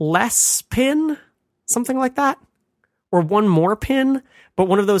one less pin, something like that, or one more pin, but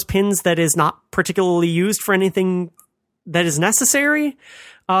one of those pins that is not particularly used for anything that is necessary.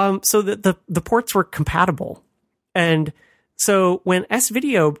 So that the ports were compatible. And so when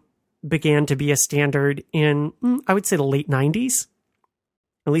S-Video began to be a standard in, I would say, the late 90s,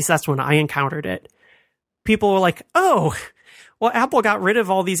 at least that's when I encountered it, people were like, oh, well, Apple got rid of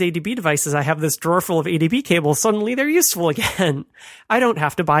all these ADB devices. I have this drawer full of ADB cables. Suddenly they're useful again. I don't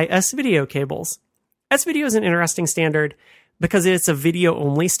have to buy S-Video cables. S-Video is an interesting standard because it's a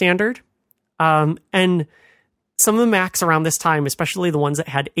video-only standard. And some of the Macs around this time, especially the ones that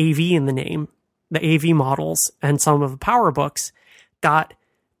had AV in the name, the AV models, and some of the PowerBooks, got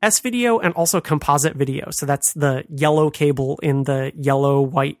S-Video and also composite video. So that's the yellow cable in the yellow,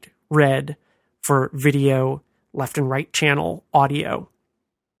 white, red for video left and right channel audio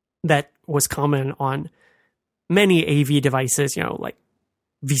that was common on many AV devices, you know, like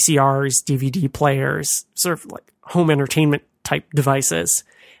VCRs, DVD players, sort of like home entertainment type devices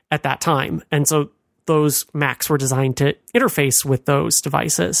at that time. And so those Macs were designed to interface with those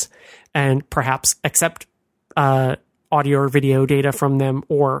devices. and perhaps accept audio or video data from them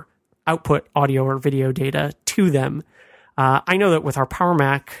or output audio or video data to them. I know that with our Power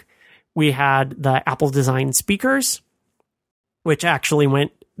Mac, we had the Apple design speakers, which actually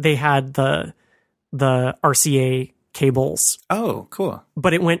they had the RCA cables. Oh, cool.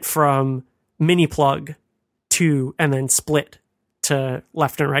 But it went from mini plug to, and then split to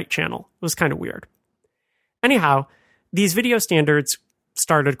left and right channel. It was kind of weird. Anyhow, these video standards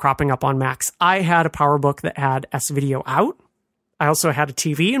started cropping up on Macs. I had a PowerBook that had S-Video out. I also had a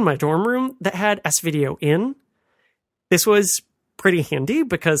TV in my dorm room that had S-Video in. This was pretty handy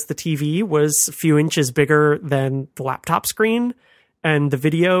because the TV was a few inches bigger than the laptop screen, and the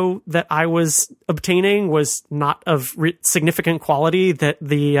video that I was obtaining was not of significant quality that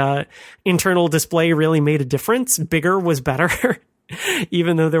the internal display really made a difference. Bigger was better,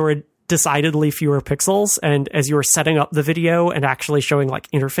 even though there were decidedly fewer pixels. And as you were setting up the video and actually showing like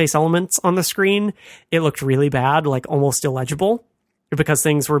interface elements on the screen, it looked really bad, like almost illegible, because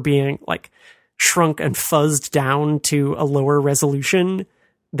things were being like shrunk and fuzzed down to a lower resolution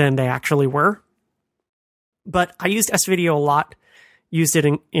than they actually were. But I used S-Video a lot, used it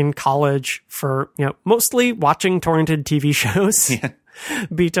in college for, mostly watching torrented TV shows,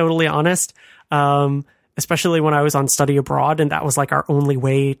 be totally honest. Especially when I was on study abroad, and that was like our only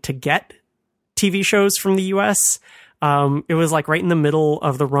way to get TV shows from the US. It was like right in the middle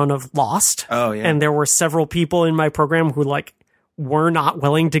of the run of Lost. Oh, yeah. And there were several people in my program who like were not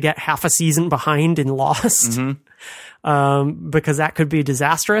willing to get half a season behind in Lost, because that could be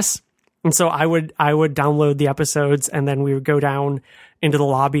disastrous. And so I would download the episodes, and then we would go down into the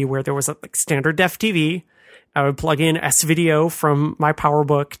lobby where there was a like standard def TV. I would plug in S-Video from my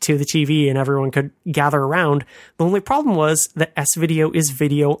PowerBook to the TV, and everyone could gather around. The only problem was that S-Video is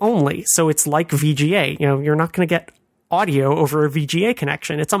video only. So it's like VGA. You're not going to get audio over a VGA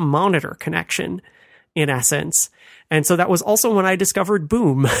connection. It's a monitor connection in essence. And so that was also when I discovered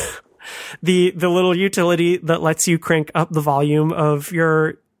Boom, the little utility that lets you crank up the volume of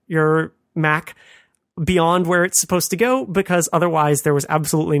your Mac beyond where it's supposed to go, because otherwise there was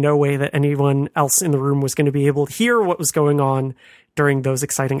absolutely no way that anyone else in the room was going to be able to hear what was going on during those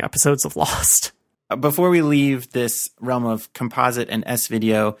exciting episodes of Lost. Before we leave this realm of composite and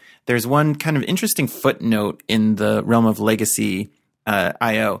S-Video, there's one kind of interesting footnote in the realm of legacy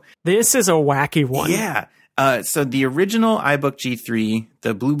I/O. This is a wacky one. Yeah. So the original iBook G3,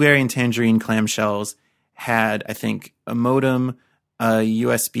 the blueberry and tangerine clamshells, had, I think, a modem, a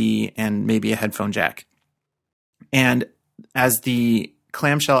USB, and maybe a headphone jack. And as the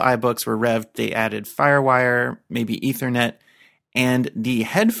clamshell iBooks were revved, they added FireWire, maybe Ethernet, and the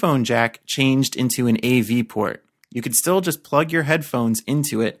headphone jack changed into an AV port. You could still just plug your headphones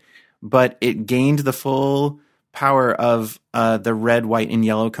into it, but it gained the full power of the red, white, and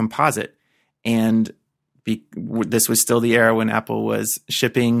yellow composite. And this was still the era when Apple was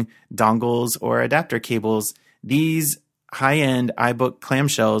shipping dongles or adapter cables. These high-end iBook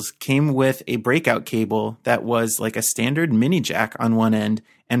clamshells came with a breakout cable that was like a standard mini jack on one end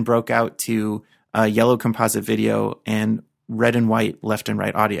and broke out to yellow composite video and red and white left and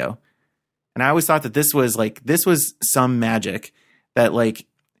right audio. And I always thought that this was some magic that like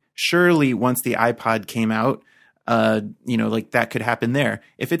surely once the iPod came out, like that could happen there.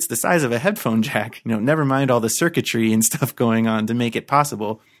 If it's the size of a headphone jack, never mind all the circuitry and stuff going on to make it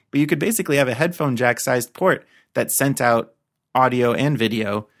possible, but you could basically have a headphone jack sized port that sent out audio and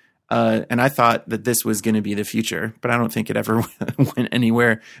video. And I thought that this was going to be the future, but I don't think it ever went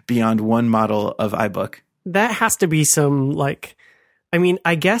anywhere beyond one model of iBook. That has to be some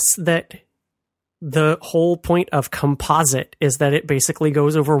I guess that the whole point of composite is that it basically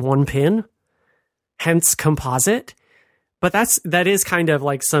goes over one pin, hence composite. But that is kind of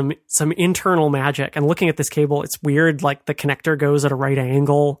like some internal magic. And looking at this cable, it's weird. Like the connector goes at a right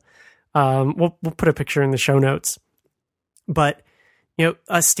angle. We'll put a picture in the show notes, but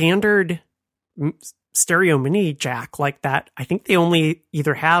a standard stereo mini jack like that, I think they only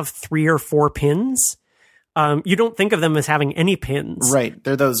either have 3 or 4 pins. You don't think of them as having any pins, right?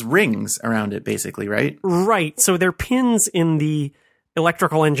 They're those rings around it, basically, right? Right. So they're pins in the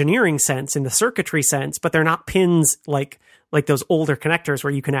electrical engineering sense, in the circuitry sense, but they're not pins like those older connectors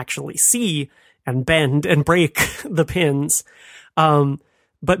where you can actually see and bend and break the pins.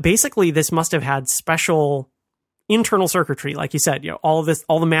 But basically, this must have had special internal circuitry, like you said. All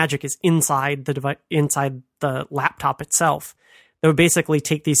the magic is inside the laptop itself. They would basically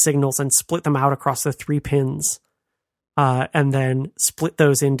take these signals and split them out across the 3 pins, and then split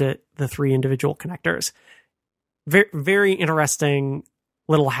those into the 3 individual connectors. Very, very interesting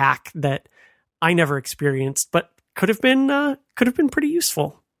little hack that I never experienced, but could have been pretty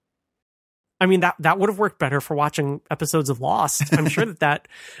useful. I mean, that would have worked better for watching episodes of Lost. I'm sure that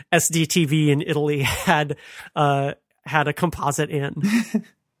SDTV in Italy had a composite in.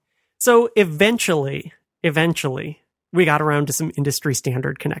 So eventually, we got around to some industry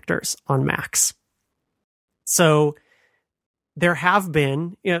standard connectors on Macs. So there have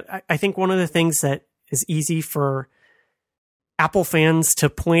been, I think one of the things that is easy for Apple fans to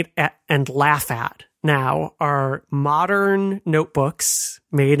point at and laugh at now are modern notebooks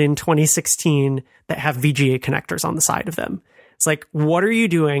made in 2016 that have VGA connectors on the side of them. It's like, what are you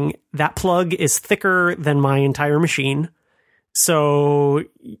doing? That plug is thicker than my entire machine. So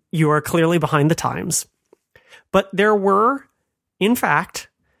you are clearly behind the times. But there were, in fact,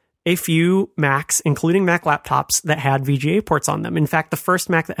 a few Macs, including Mac laptops, that had VGA ports on them. In fact, the first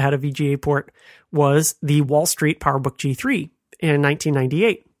Mac that had a VGA port was the Wall Street PowerBook G3 in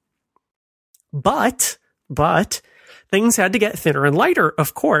 1998. But things had to get thinner and lighter,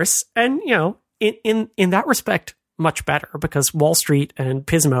 of course. And, in that respect, much better, because Wall Street and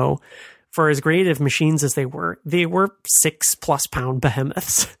Pismo, for as great of machines as they were 6+ pound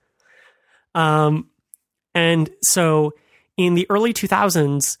behemoths. And so in the early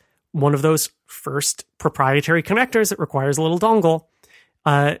 2000s, one of those first proprietary connectors that requires a little dongle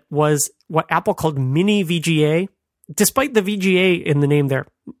was what Apple called Mini VGA. Despite the VGA in the name there,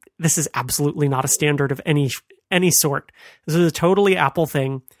 this is absolutely not a standard of any sort. This is a totally Apple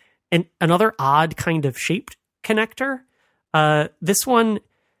thing. And another odd kind of shaped connector. This one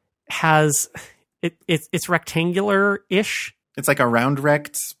has it's rectangular-ish. It's like a round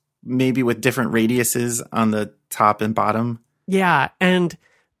rect, maybe with different radiuses on the top and bottom. Yeah, and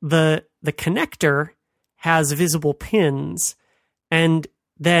the connector has visible pins, and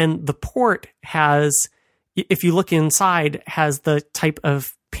then the port has, if you look inside, has the type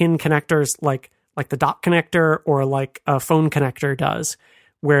of pin connectors like the dock connector or like a phone connector does,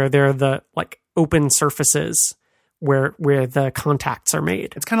 where they're the like open surfaces where the contacts are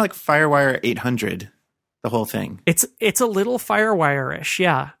made. It's kind of like FireWire 800, the whole thing. It's a little FireWire-ish,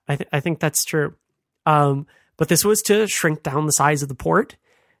 yeah. I think that's true. But this was to shrink down the size of the port,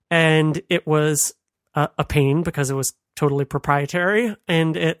 and it was a pain because it was totally proprietary,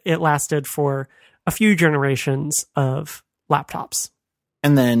 and it lasted for a few generations of laptops.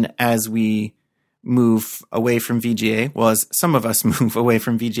 And then as we move away from VGA, well, as some of us move away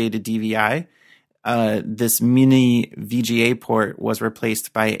from VGA to DVI, this mini VGA port was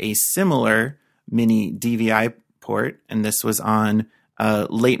replaced by a similar mini DVI port, and this was on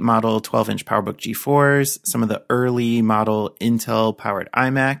late model 12-inch PowerBook G4s, some of the early model Intel-powered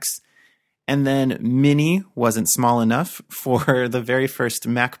iMacs, and then mini wasn't small enough for the very first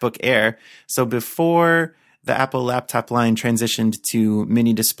MacBook Air. So before the Apple laptop line transitioned to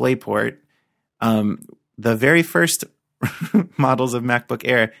mini DisplayPort, the very first models of MacBook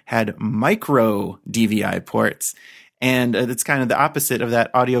Air had micro DVI ports. And it's kind of the opposite of that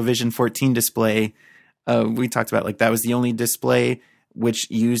Audio Vision 14 display we talked about. Like, that was the only display which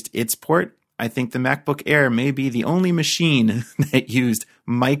used its port. I think the MacBook Air may be the only machine that used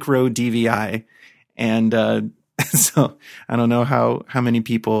micro DVI. And so I don't know how many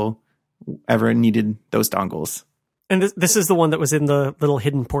people ever needed those dongles. And this is the one that was in the little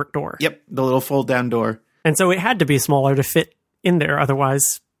hidden port door. Yep, the little fold-down door. And so it had to be smaller to fit in there.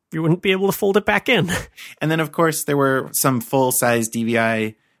 Otherwise, you wouldn't be able to fold it back in. And then, of course, there were some full-size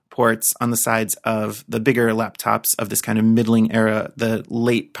DVI ports on the sides of the bigger laptops of this kind of middling era, the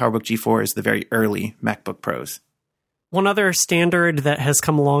late PowerBook G4s, the very early MacBook Pros. One other standard that has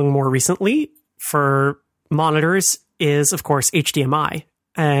come along more recently for monitors is, of course, HDMI.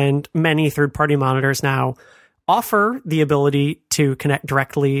 And many third-party monitors now offer the ability to connect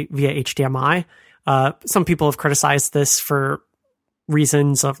directly via HDMI. Some people have criticized this for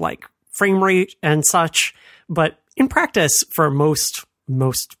reasons of like frame rate and such, but in practice, for most,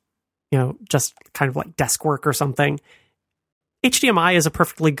 just kind of like desk work or something, HDMI is a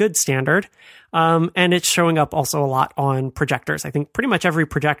perfectly good standard. And it's showing up also a lot on projectors. I think pretty much every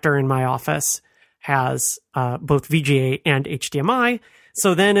projector in my office has both VGA and HDMI.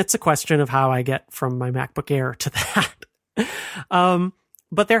 So then it's a question of how I get from my MacBook Air to that.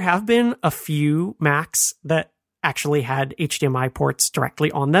 But there have been a few Macs that actually had HDMI ports directly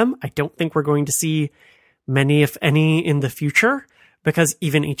on them. I don't think we're going to see many, if any, in the future, because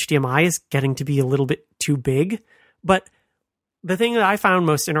even HDMI is getting to be a little bit too big. But the thing that I found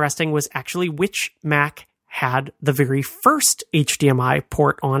most interesting was actually which Mac had the very first HDMI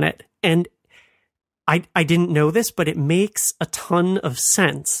port on it. And I didn't know this, but it makes a ton of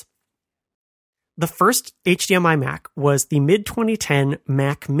sense. The first HDMI Mac was the mid-2010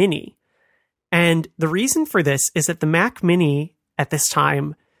 Mac Mini. And the reason for this is that the Mac Mini at this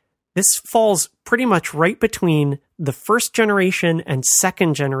time This falls pretty much right between the first generation and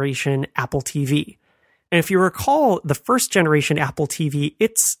second generation Apple TV. And if you recall the first generation Apple TV,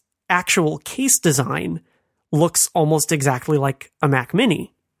 its actual case design looks almost exactly like a Mac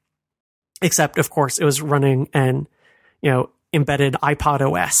Mini. Except, of course, it was running an, embedded iPod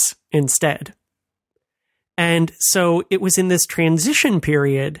OS instead. And so it was in this transition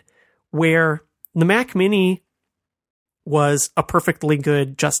period where the Mac Mini was a perfectly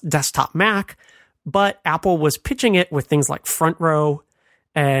good just desktop Mac, but Apple was pitching it with things like Front Row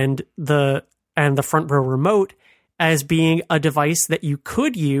and the Front Row remote as being a device that you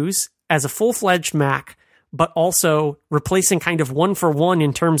could use as a full-fledged Mac, but also replacing kind of one for one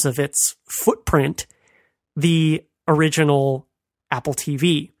in terms of its footprint, the original Apple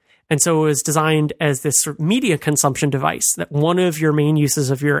TV. And so it was designed as this sort of media consumption device that one of your main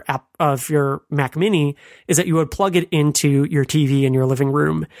uses of your Mac Mini is that you would plug it into your TV in your living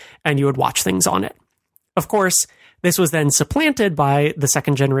room and you would watch things on it. Of course, this was then supplanted by the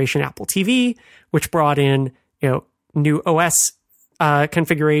second generation Apple TV, which brought in, new OS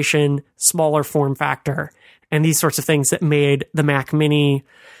configuration, smaller form factor, and these sorts of things that made the Mac Mini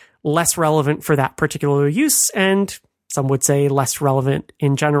less relevant for that particular use, and some would say less relevant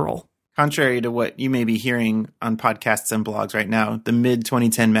in general. Contrary to what you may be hearing on podcasts and blogs right now, the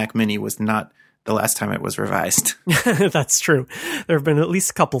mid-2010 Mac Mini was not the last time it was revised. That's true. There have been at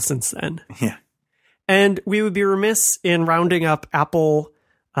least a couple since then. Yeah. And we would be remiss in rounding up Apple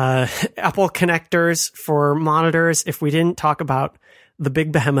connectors for monitors if we didn't talk about the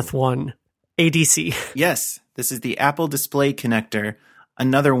big behemoth one, ADC. Yes, this is the Apple Display Connector,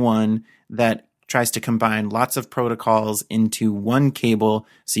 another one that tries to combine lots of protocols into one cable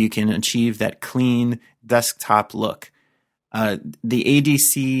so you can achieve that clean desktop look. The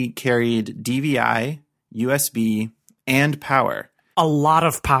ADC carried DVI, USB, and power. A lot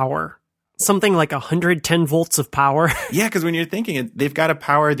of power. Something like 110 volts of power. Yeah, because when you're thinking it, they've got to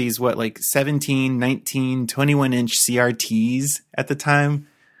power these, 17, 19, 21-inch CRTs at the time.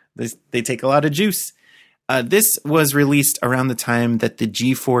 They take a lot of juice. This was released around the time that the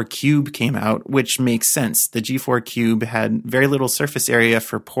G4 Cube came out, which makes sense. The G4 Cube had very little surface area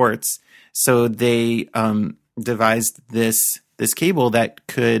for ports, so they devised this cable that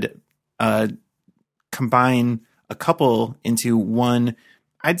could combine a couple into one,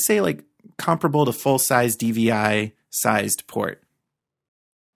 I'd say comparable to full-size DVI-sized port.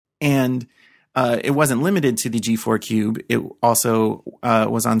 And it wasn't limited to the G4 Cube. It also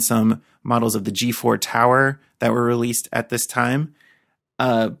was on some models of the G4 Tower that were released at this time.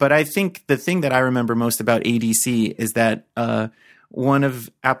 But I think the thing that I remember most about ADC is that one of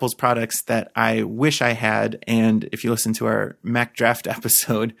Apple's products that I wish I had, and if you listen to our Mac Draft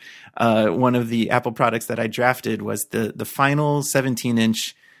episode, one of the Apple products that I drafted was the final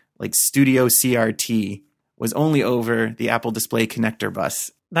 17-inch Studio CRT was only over the Apple Display Connector bus.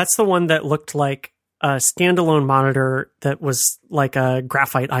 That's the one that looked like a standalone monitor that was like a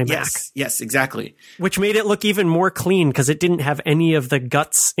graphite iMac. Yes, exactly. Which made it look even more clean because it didn't have any of the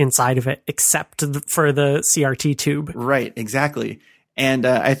guts inside of it except for the CRT tube. Right, exactly. And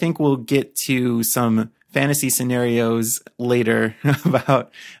I think we'll get to some fantasy scenarios later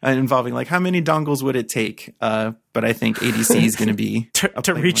about involving how many dongles would it take. But I think ADC is going to be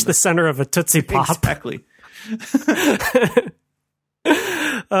to reach the center of a Tootsie Pop. Exactly.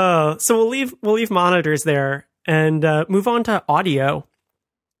 So we'll leave monitors there and move on to audio.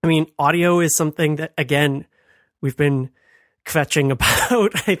 I mean, audio is something that, again, we've been kvetching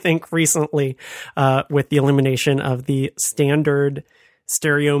about, I think, recently with the elimination of the standard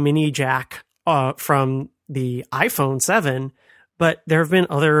stereo mini jack from the iPhone 7. But there have been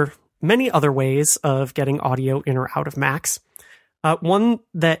many other ways of getting audio in or out of Macs. One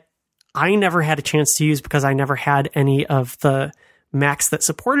that I never had a chance to use because I never had any of the Macs that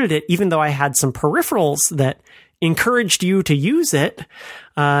supported it, even though I had some peripherals that encouraged you to use it.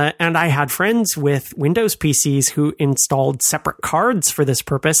 And I had friends with Windows PCs who installed separate cards for this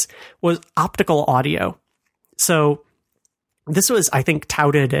purpose, was optical audio. So this was, I think,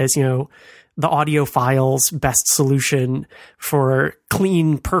 touted as, the audiophile's best solution for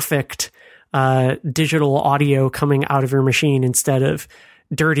clean, perfect digital audio coming out of your machine instead of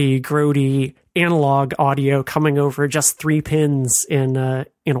dirty, grody analog audio coming over just 3 pins in a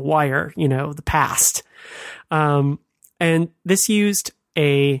wire, the past. And this used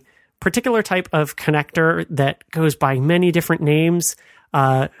a particular type of connector that goes by many different names.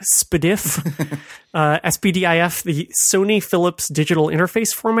 SPDIF, SPDIF, the Sony Philips Digital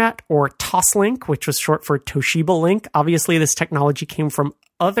Interface Format, or Toslink, which was short for Toshiba Link. Obviously, this technology came from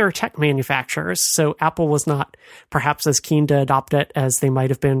other tech manufacturers. So Apple was not perhaps as keen to adopt it as they might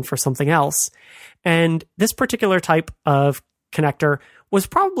have been for something else. And this particular type of connector was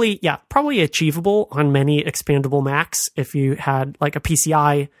probably achievable on many expandable Macs if you had like a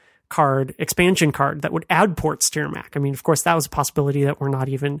PCI card, expansion card that would add ports to your Mac. I mean, of course, that was a possibility that we're not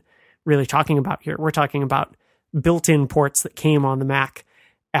even really talking about here. We're talking about built-in ports that came on the Mac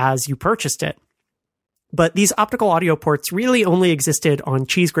as you purchased it. But these optical audio ports really only existed on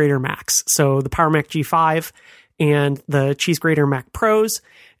cheese grater Macs. So the Power Mac G5 and the cheese grater Mac Pros,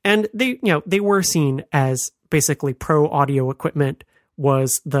 and they were seen as basically pro audio equipment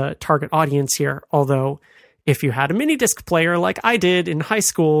was the target audience here. Although if you had a mini disc player like I did in high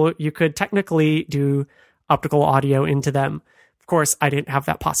school, you could technically do optical audio into them. Of course, I didn't have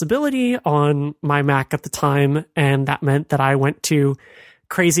that possibility on my Mac at the time, and that meant that I went to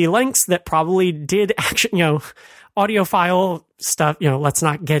crazy lengths that probably did actually, audiophile stuff. Let's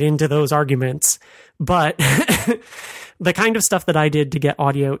not get into those arguments, but the kind of stuff that I did to get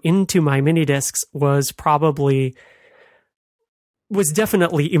audio into my mini discs was definitely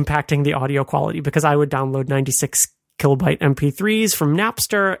impacting the audio quality, because I would download 96 kilobyte MP3s from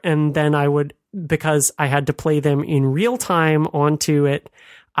Napster, and then because I had to play them in real time onto it,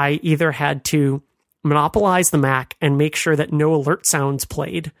 I either had to monopolize the Mac and make sure that no alert sounds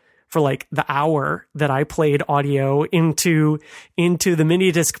played for like the hour that I played audio into the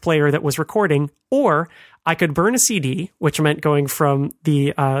mini disc player that was recording, or I could burn a CD, which meant going from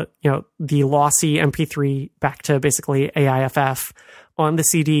the lossy MP3 back to basically AIFF on the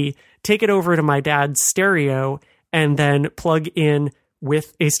CD, take it over to my dad's stereo, and then plug in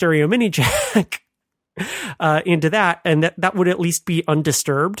with a stereo mini jack into that, and that would at least be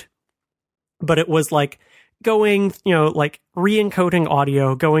undisturbed. But it was like going, like re-encoding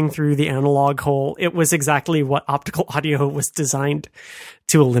audio, going through the analog hole. It was exactly what optical audio was designed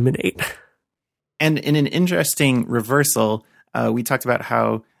to eliminate. And in an interesting reversal, we talked about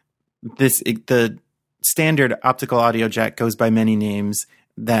how the standard optical audio jack goes by many names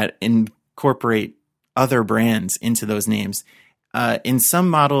that incorporate other brands into those names. In some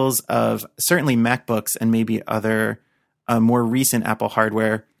models of certainly MacBooks and maybe other more recent Apple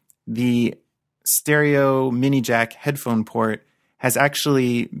hardware, the stereo mini jack headphone port has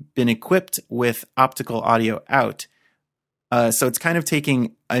actually been equipped with optical audio out. So it's kind of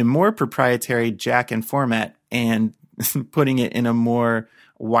taking a more proprietary jack and format and putting it in a more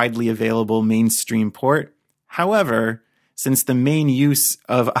widely available mainstream port. However, since the main use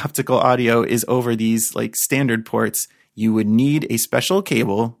of optical audio is over these like standard ports, you would need a special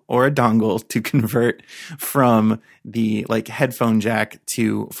cable or a dongle to convert from the like headphone jack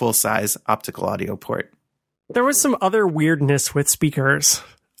to full-size optical audio port. There was some other weirdness with speakers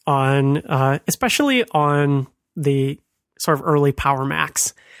on, especially on the sort of early Power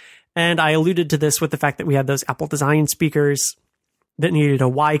Macs. And I alluded to this with the fact that we had those Apple design speakers that needed a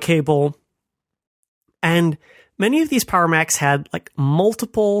Y cable. And many of these Power Macs had like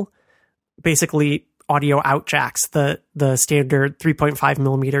multiple, basically, audio out jacks, the standard 3.5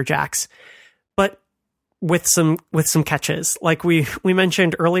 millimeter jacks, but with some catches. Like we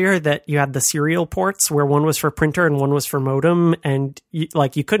mentioned earlier that you had the serial ports where one was for printer and one was for modem, and you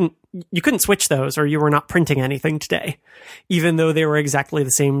couldn't switch those, or you were not printing anything today, even though they were exactly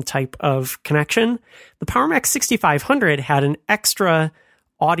the same type of connection. The Power Mac 6500 had an extra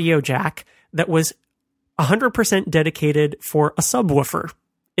audio jack that was 100% dedicated for a subwoofer,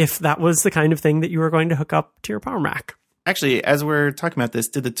 if that was the kind of thing that you were going to hook up to your Power Mac. Actually, as we're talking about this,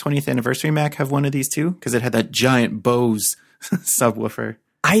 did the 20th anniversary Mac have one of these too? Because it had that giant Bose subwoofer.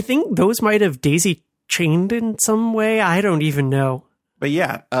 I think those might have daisy chained in some way. I don't even know. But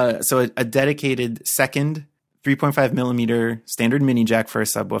yeah, so a dedicated second 3.5 millimeter standard mini jack for a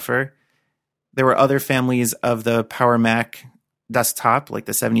subwoofer. There were other families of the Power Mac desktop, like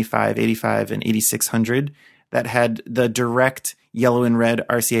the 75, 85, and 8600, that had the direct yellow and red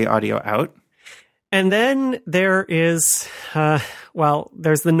RCA audio out. And then there is,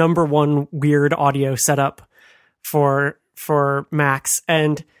 there's the number one weird audio setup for Macs.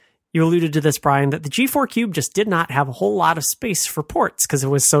 And you alluded to this, Brian, that the G4 Cube just did not have a whole lot of space for ports because it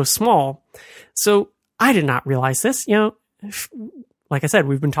was so small. So I did not realize this. Like I said,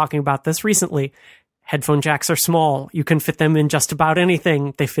 we've been talking about this recently. Headphone jacks are small. You can fit them in just about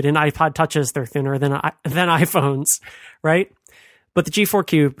anything. They fit in iPod Touches. They're thinner than iPhones, right? But the G4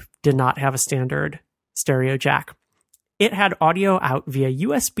 Cube did not have a standard stereo jack. It had audio out via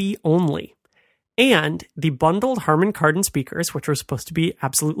USB only. And the bundled Harman Kardon speakers, which were supposed to be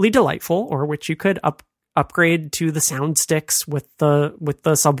absolutely delightful, or which you could upgrade to the sound sticks with the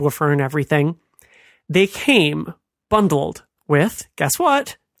subwoofer and everything, they came bundled with, guess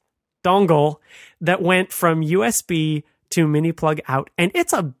what? Dongle that went from USB to mini plug out. And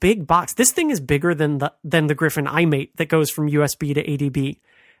it's a big box. This thing is bigger than the Griffin iMate that goes from USB to ADB.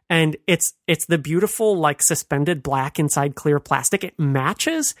 And it's the beautiful, like, suspended black inside clear plastic. It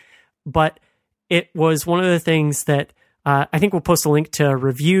matches, but it was one of the things that I think we'll post a link to a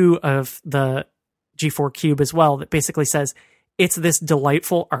review of the G4 Cube as well that basically says it's this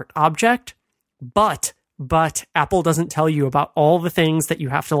delightful art object, but Apple doesn't tell you about all the things that you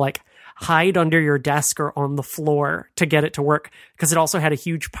have to, like, hide under your desk or on the floor to get it to work, because it also had a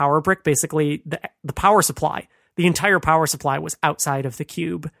huge power brick. Basically, the power supply, the entire power supply was outside of the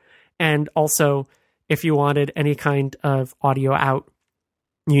Cube. And also, if you wanted any kind of audio out,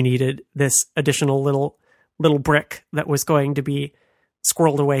 you needed this additional little brick that was going to be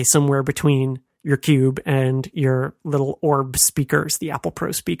squirreled away somewhere between your Cube and your little Orb speakers, the Apple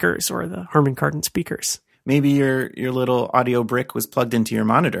Pro speakers or the Harman Kardon speakers. Maybe your little audio brick was plugged into your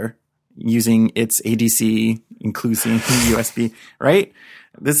monitor using its ADC inclusive USB, right?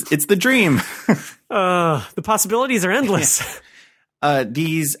 It's the dream. The possibilities are endless. Yeah.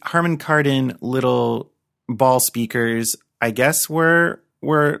 These Harman Kardon little ball speakers, I guess, were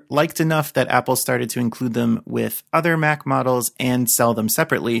liked enough that Apple started to include them with other Mac models and sell them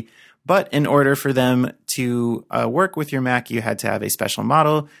separately. But in order for them to work with your Mac, you had to have a special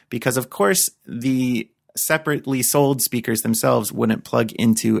model because, of course, the separately sold speakers themselves wouldn't plug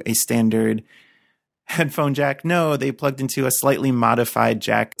into a standard headphone jack. No, they plugged into a slightly modified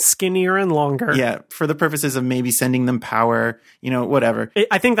jack. Skinnier and longer. Yeah, for the purposes of maybe sending them power, whatever.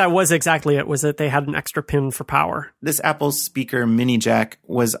 I think that was exactly it, was that they had an extra pin for power. This Apple speaker mini jack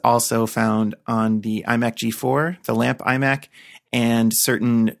was also found on the iMac G4, the lamp iMac, and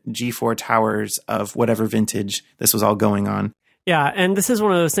certain G4 towers of whatever vintage this was all going on. Yeah, and this is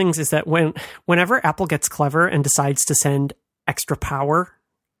one of those things is that whenever Apple gets clever and decides to send extra power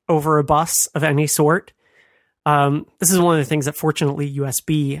over a bus of any sort, this is one of the things that fortunately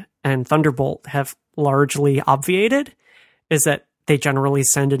USB and Thunderbolt have largely obviated, is that they generally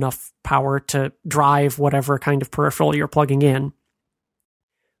send enough power to drive whatever kind of peripheral you're plugging in.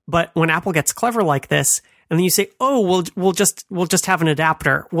 But when Apple gets clever like this, and then you say, "Oh, we'll just have an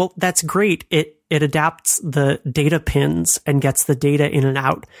adapter." Well, that's great. It adapts the data pins and gets the data in and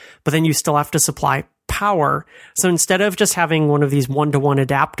out, but then you still have to supply power. So instead of just having one of these one-to-one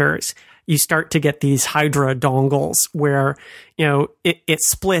adapters, you start to get these Hydra dongles where, it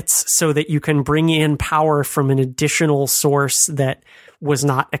splits so that you can bring in power from an additional source that was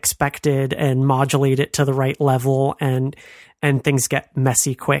not expected and modulate it to the right level, and things get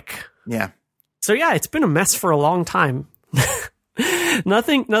messy quick. Yeah. So yeah, it's been a mess for a long time.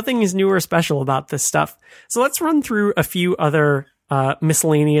 Nothing is new or special about this stuff. So let's run through a few other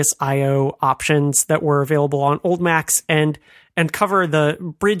miscellaneous I/O options that were available on old Macs and cover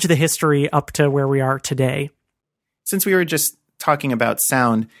bridge the history up to where we are today. Since we were just talking about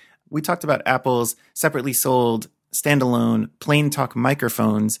sound, we talked about Apple's separately sold standalone Plain Talk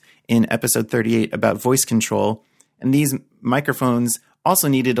microphones in episode 38 about voice control. And these microphones also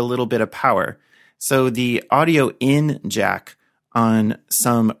needed a little bit of power. So the audio in jack on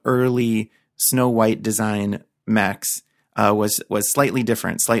some early Snow White design Macs was slightly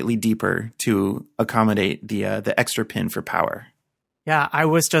different, slightly deeper to accommodate the extra pin for power. Yeah, I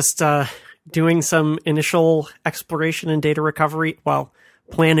was just doing some initial exploration and data recovery,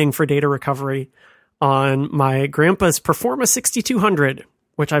 planning for data recovery on my grandpa's Performa 6200,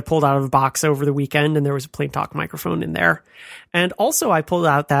 which I pulled out of a box over the weekend, and there was a Plain Talk microphone in there. And also I pulled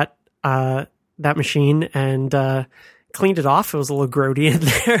out that machine and cleaned it off. It was a little grody in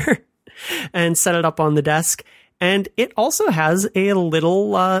there and set it up on the desk. And it also has a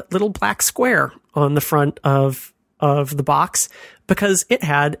little black square on the front of the box because it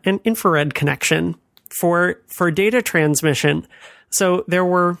had an infrared connection for data transmission. So there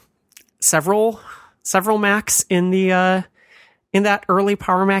were several Macs in that early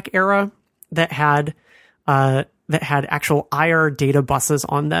Power Mac era that had actual IR data buses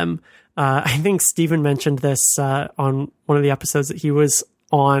on them. I think Stephen mentioned this on one of the episodes that he was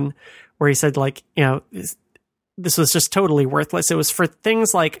on, where he said, this was just totally worthless. It was for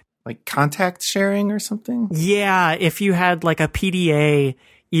things like contact sharing or something? Yeah, if you had like a PDA,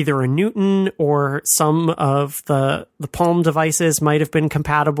 either a Newton or some of the Palm devices might have been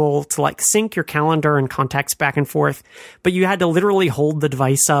compatible to sync your calendar and contacts back and forth, but you had to literally hold the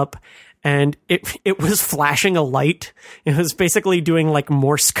device up and it was flashing a light. It was basically doing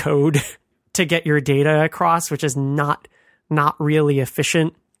Morse code to get your data across, which is not really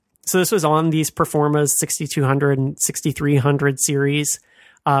efficient. So this was on these Performas 6200 and 6300 series.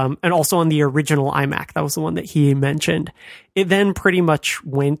 and also on the original iMac. That was the one that he mentioned. It then pretty much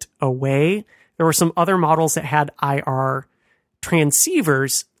went away. There were some other models that had IR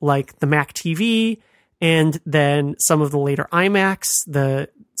transceivers, like the Mac TV, and then some of the later iMacs,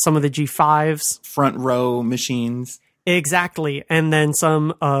 some of the G5s. Front row machines. Exactly. And then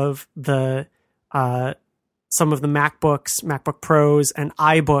some of the MacBooks, MacBook Pros, and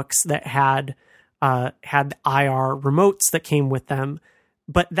iBooks that had IR remotes that came with them.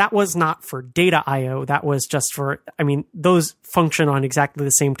 But that was not for data I/O. That was just for, those function on exactly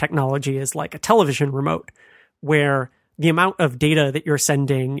the same technology as like a television remote, where the amount of data that you're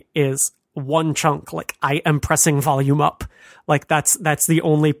sending is one chunk. Like, I am pressing volume up. Like, that's the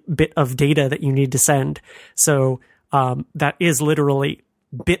only bit of data that you need to send. So that is literally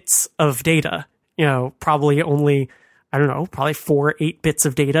bits of data, probably only, probably 4-8 bits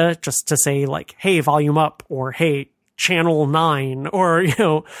of data just to say like, hey, volume up, or hey, channel 9, or,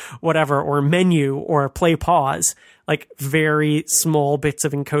 whatever, or menu, or play pause, like very small bits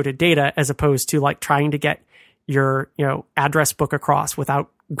of encoded data, as opposed to like trying to get your, address book across without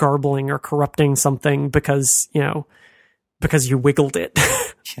garbling or corrupting something because you wiggled it.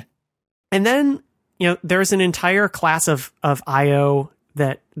 Yeah. And then, there's an entire class of IO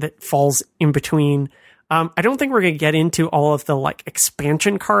that falls in between. I don't think we're going to get into all of the like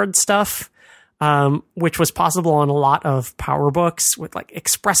expansion card stuff, which was possible on a lot of PowerBooks with like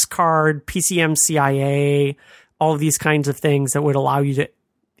Express Card, PCMCIA, all of these kinds of things that would allow you to,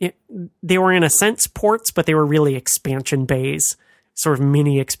 they were in a sense ports, but they were really expansion bays, sort of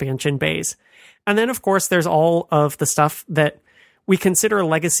mini expansion bays. And then of course there's all of the stuff that we consider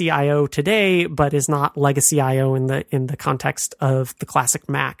legacy IO today, but is not legacy IO in the context of the classic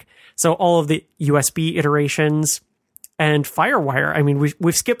Mac. So all of the USB iterations and FireWire.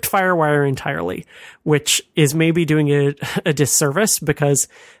 We've skipped FireWire entirely, which is maybe doing it a disservice because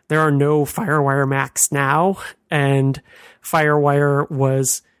there are no FireWire Macs now, and FireWire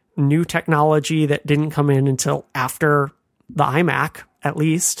was new technology that didn't come in until after the iMac, at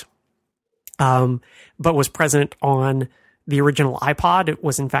least, but was present on the original iPod. It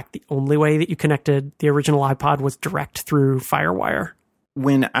was, in fact, the only way that you connected the original iPod was direct through FireWire.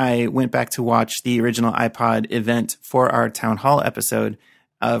 When I went back to watch the original iPod event for our Town Hall episode,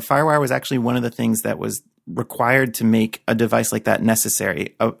 FireWire was actually one of the things that was required to make a device like that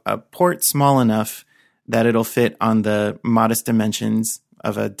necessary. A port small enough that it'll fit on the modest dimensions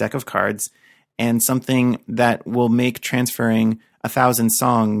of a deck of cards, and something that will make transferring 1,000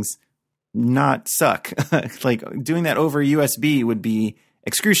 songs not suck. Like, doing that over USB would be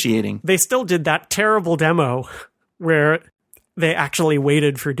excruciating. They still did that terrible demo where they actually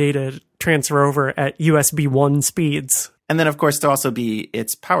waited for data to transfer over at USB 1 speeds. And then, of course, to also be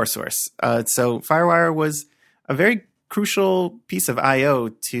its power source. So FireWire was a very crucial piece of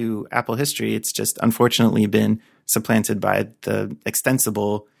I/O to Apple history. It's just unfortunately been supplanted by the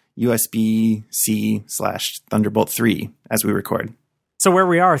extensible USB-C/Thunderbolt 3 as we record. So where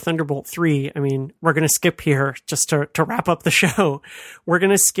we are, Thunderbolt 3, we're going to skip here just to wrap up the show. We're going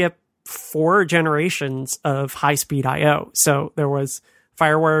to skip 4 generations of high-speed I/O. So there was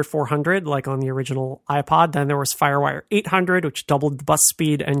FireWire 400, like on the original iPod. Then there was FireWire 800, which doubled the bus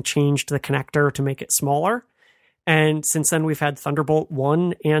speed and changed the connector to make it smaller. And since then, we've had Thunderbolt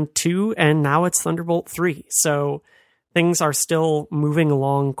 1 and 2, and now it's Thunderbolt 3. So things are still moving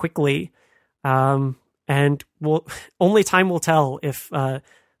along quickly. And only time will tell if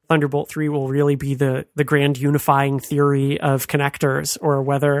Thunderbolt 3 will really be the grand unifying theory of connectors, or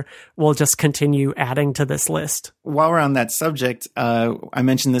whether we'll just continue adding to this list. While we're on that subject, I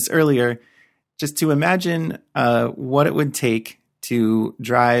mentioned this earlier, just to imagine what it would take to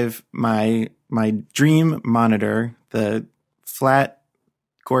drive my dream monitor, the flat,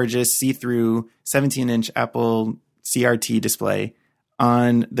 gorgeous, see-through 17-inch Apple CRT display,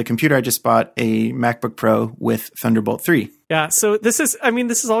 on the computer I just bought, a MacBook Pro with Thunderbolt 3. Yeah, so this is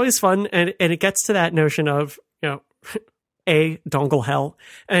always fun, and it gets to that notion of, A, dongle hell,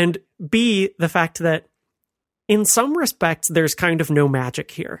 and B, the fact that in some respects there's kind of no magic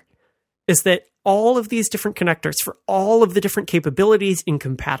here. Is that all of these different connectors for all of the different capabilities,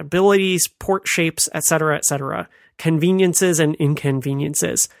 incompatibilities, port shapes, etc., conveniences and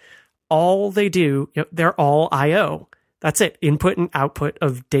inconveniences, all they do, they're all I/O. That's it, input and output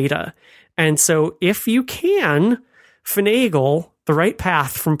of data. And so if you can finagle the right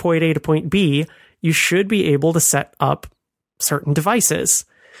path from point A to point B, you should be able to set up certain devices.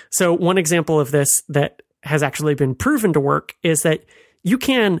 So one example of this that has actually been proven to work is that you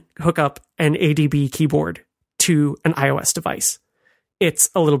can hook up an ADB keyboard to an iOS device.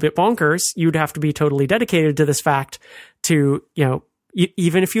 It's a little bit bonkers. You'd have to be totally dedicated to this fact to,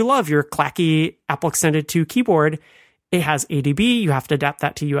 even if you love your clacky Apple Extended 2 keyboard, it has ADB. You have to adapt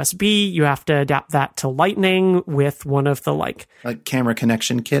that to USB. You have to adapt that to Lightning with one of the like camera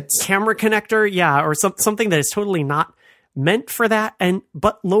connection kits. Camera connector, yeah, or something that is totally not meant for that.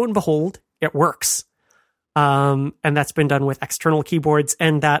 But lo and behold, it works. And that's been done with external keyboards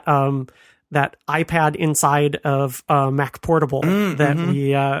and that iPad inside of Mac Portable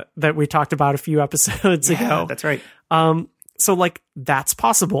that we talked about a few episodes ago. That's right. So like that's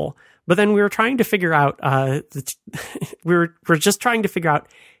possible. But then we were trying to figure out, we're just trying to figure out,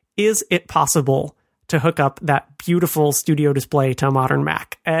 is it possible to hook up that beautiful studio display to a modern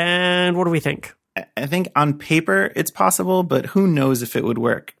Mac? And what do we think? I think on paper it's possible, but who knows if it would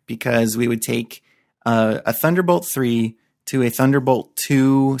work, because we would take a Thunderbolt 3 to a Thunderbolt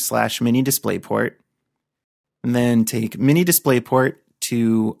 2/mini DisplayPort, and then take mini DisplayPort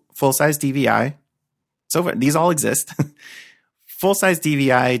to full-size DVI. So far, these all exist. Full-size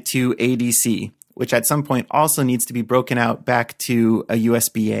DVI to ADC, which at some point also needs to be broken out back to a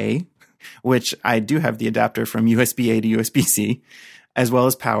USB-A, which I do have the adapter from USB-A to USB-C, as well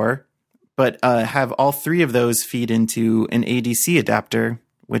as power, but have all three of those feed into an ADC adapter,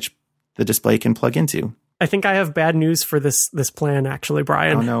 which the display can plug into. I think I have bad news for this plan, actually,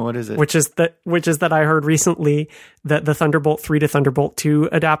 Brian. Oh no, what is it? Which is that I heard recently that the Thunderbolt 3 to Thunderbolt 2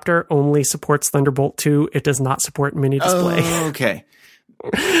 adapter only supports Thunderbolt 2. It does not support mini display. Oh, okay.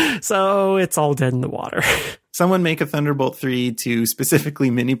 So it's all dead in the water. Someone make a Thunderbolt 3 to specifically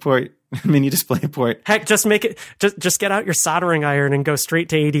mini display port. Heck, just make it. Just get out your soldering iron and go straight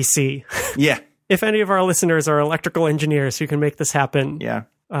to ADC. Yeah. If any of our listeners are electrical engineers who can make this happen,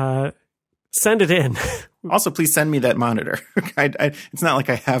 send it in. Also, please send me that monitor. It's not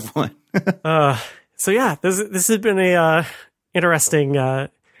like I have one. So yeah, this has been a interesting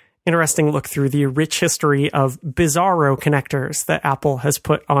look through the rich history of bizarro connectors that Apple has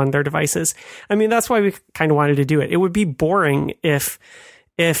put on their devices. I mean, that's why we kind of wanted to do it. It would be boring if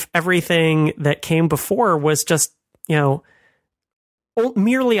everything that came before was just,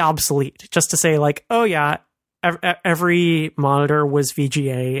 merely obsolete. Just to say like, oh yeah, every monitor was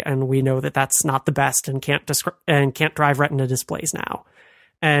VGA, and we know that that's not the best and can't drive Retina displays now.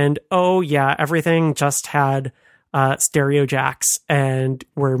 And oh yeah, everything just had stereo jacks, and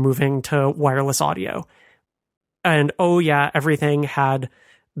we're moving to wireless audio. And oh yeah, everything had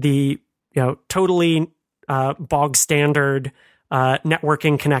the totally bog standard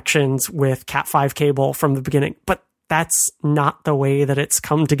networking connections with Cat5 cable from the beginning. But that's not the way that it's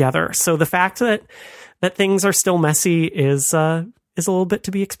come together. So the fact that things are still messy is a little bit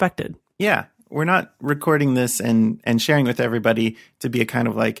to be expected. Yeah. We're not recording this and sharing with everybody to be a kind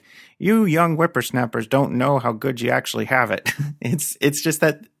of like, you young whippersnappers don't know how good you actually have it. It's just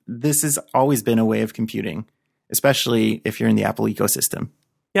that this has always been a way of computing, especially if you're in the Apple ecosystem.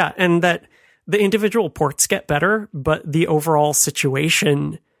 Yeah. And that the individual ports get better, but the overall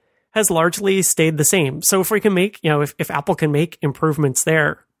situation has largely stayed the same. So if we can make, if Apple can make improvements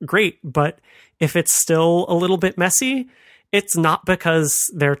there, great. But if it's still a little bit messy, it's not because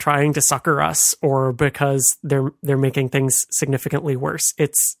they're trying to sucker us or because they're making things significantly worse.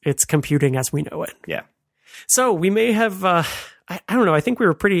 It's computing as we know it. Yeah. So we may have, I don't know. I think we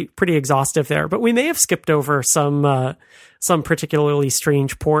were pretty exhaustive there, but we may have skipped over some particularly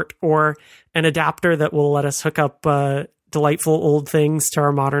strange port or an adapter that will let us hook up delightful old things to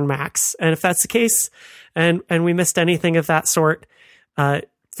our modern Macs. And if that's the case, and we missed anything of that sort,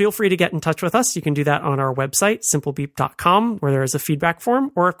 feel free to get in touch with us. You can do that on our website, simplebeep.com, where there is a feedback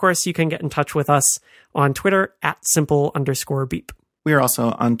form. Or, of course, you can get in touch with us on Twitter @simple_beep. We are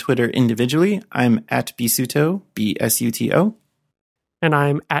also on Twitter individually. I'm @Bsuto, BSUTO. And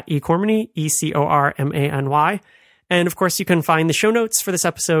I'm @eCormany, ECORMANY. And, of course, you can find the show notes for this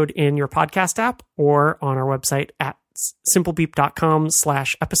episode in your podcast app or on our website at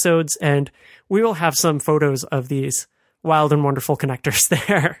simplebeep.com/episodes. And we will have some photos of these wild and wonderful connectors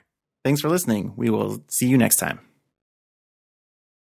there. Thanks for listening. We will see you next time.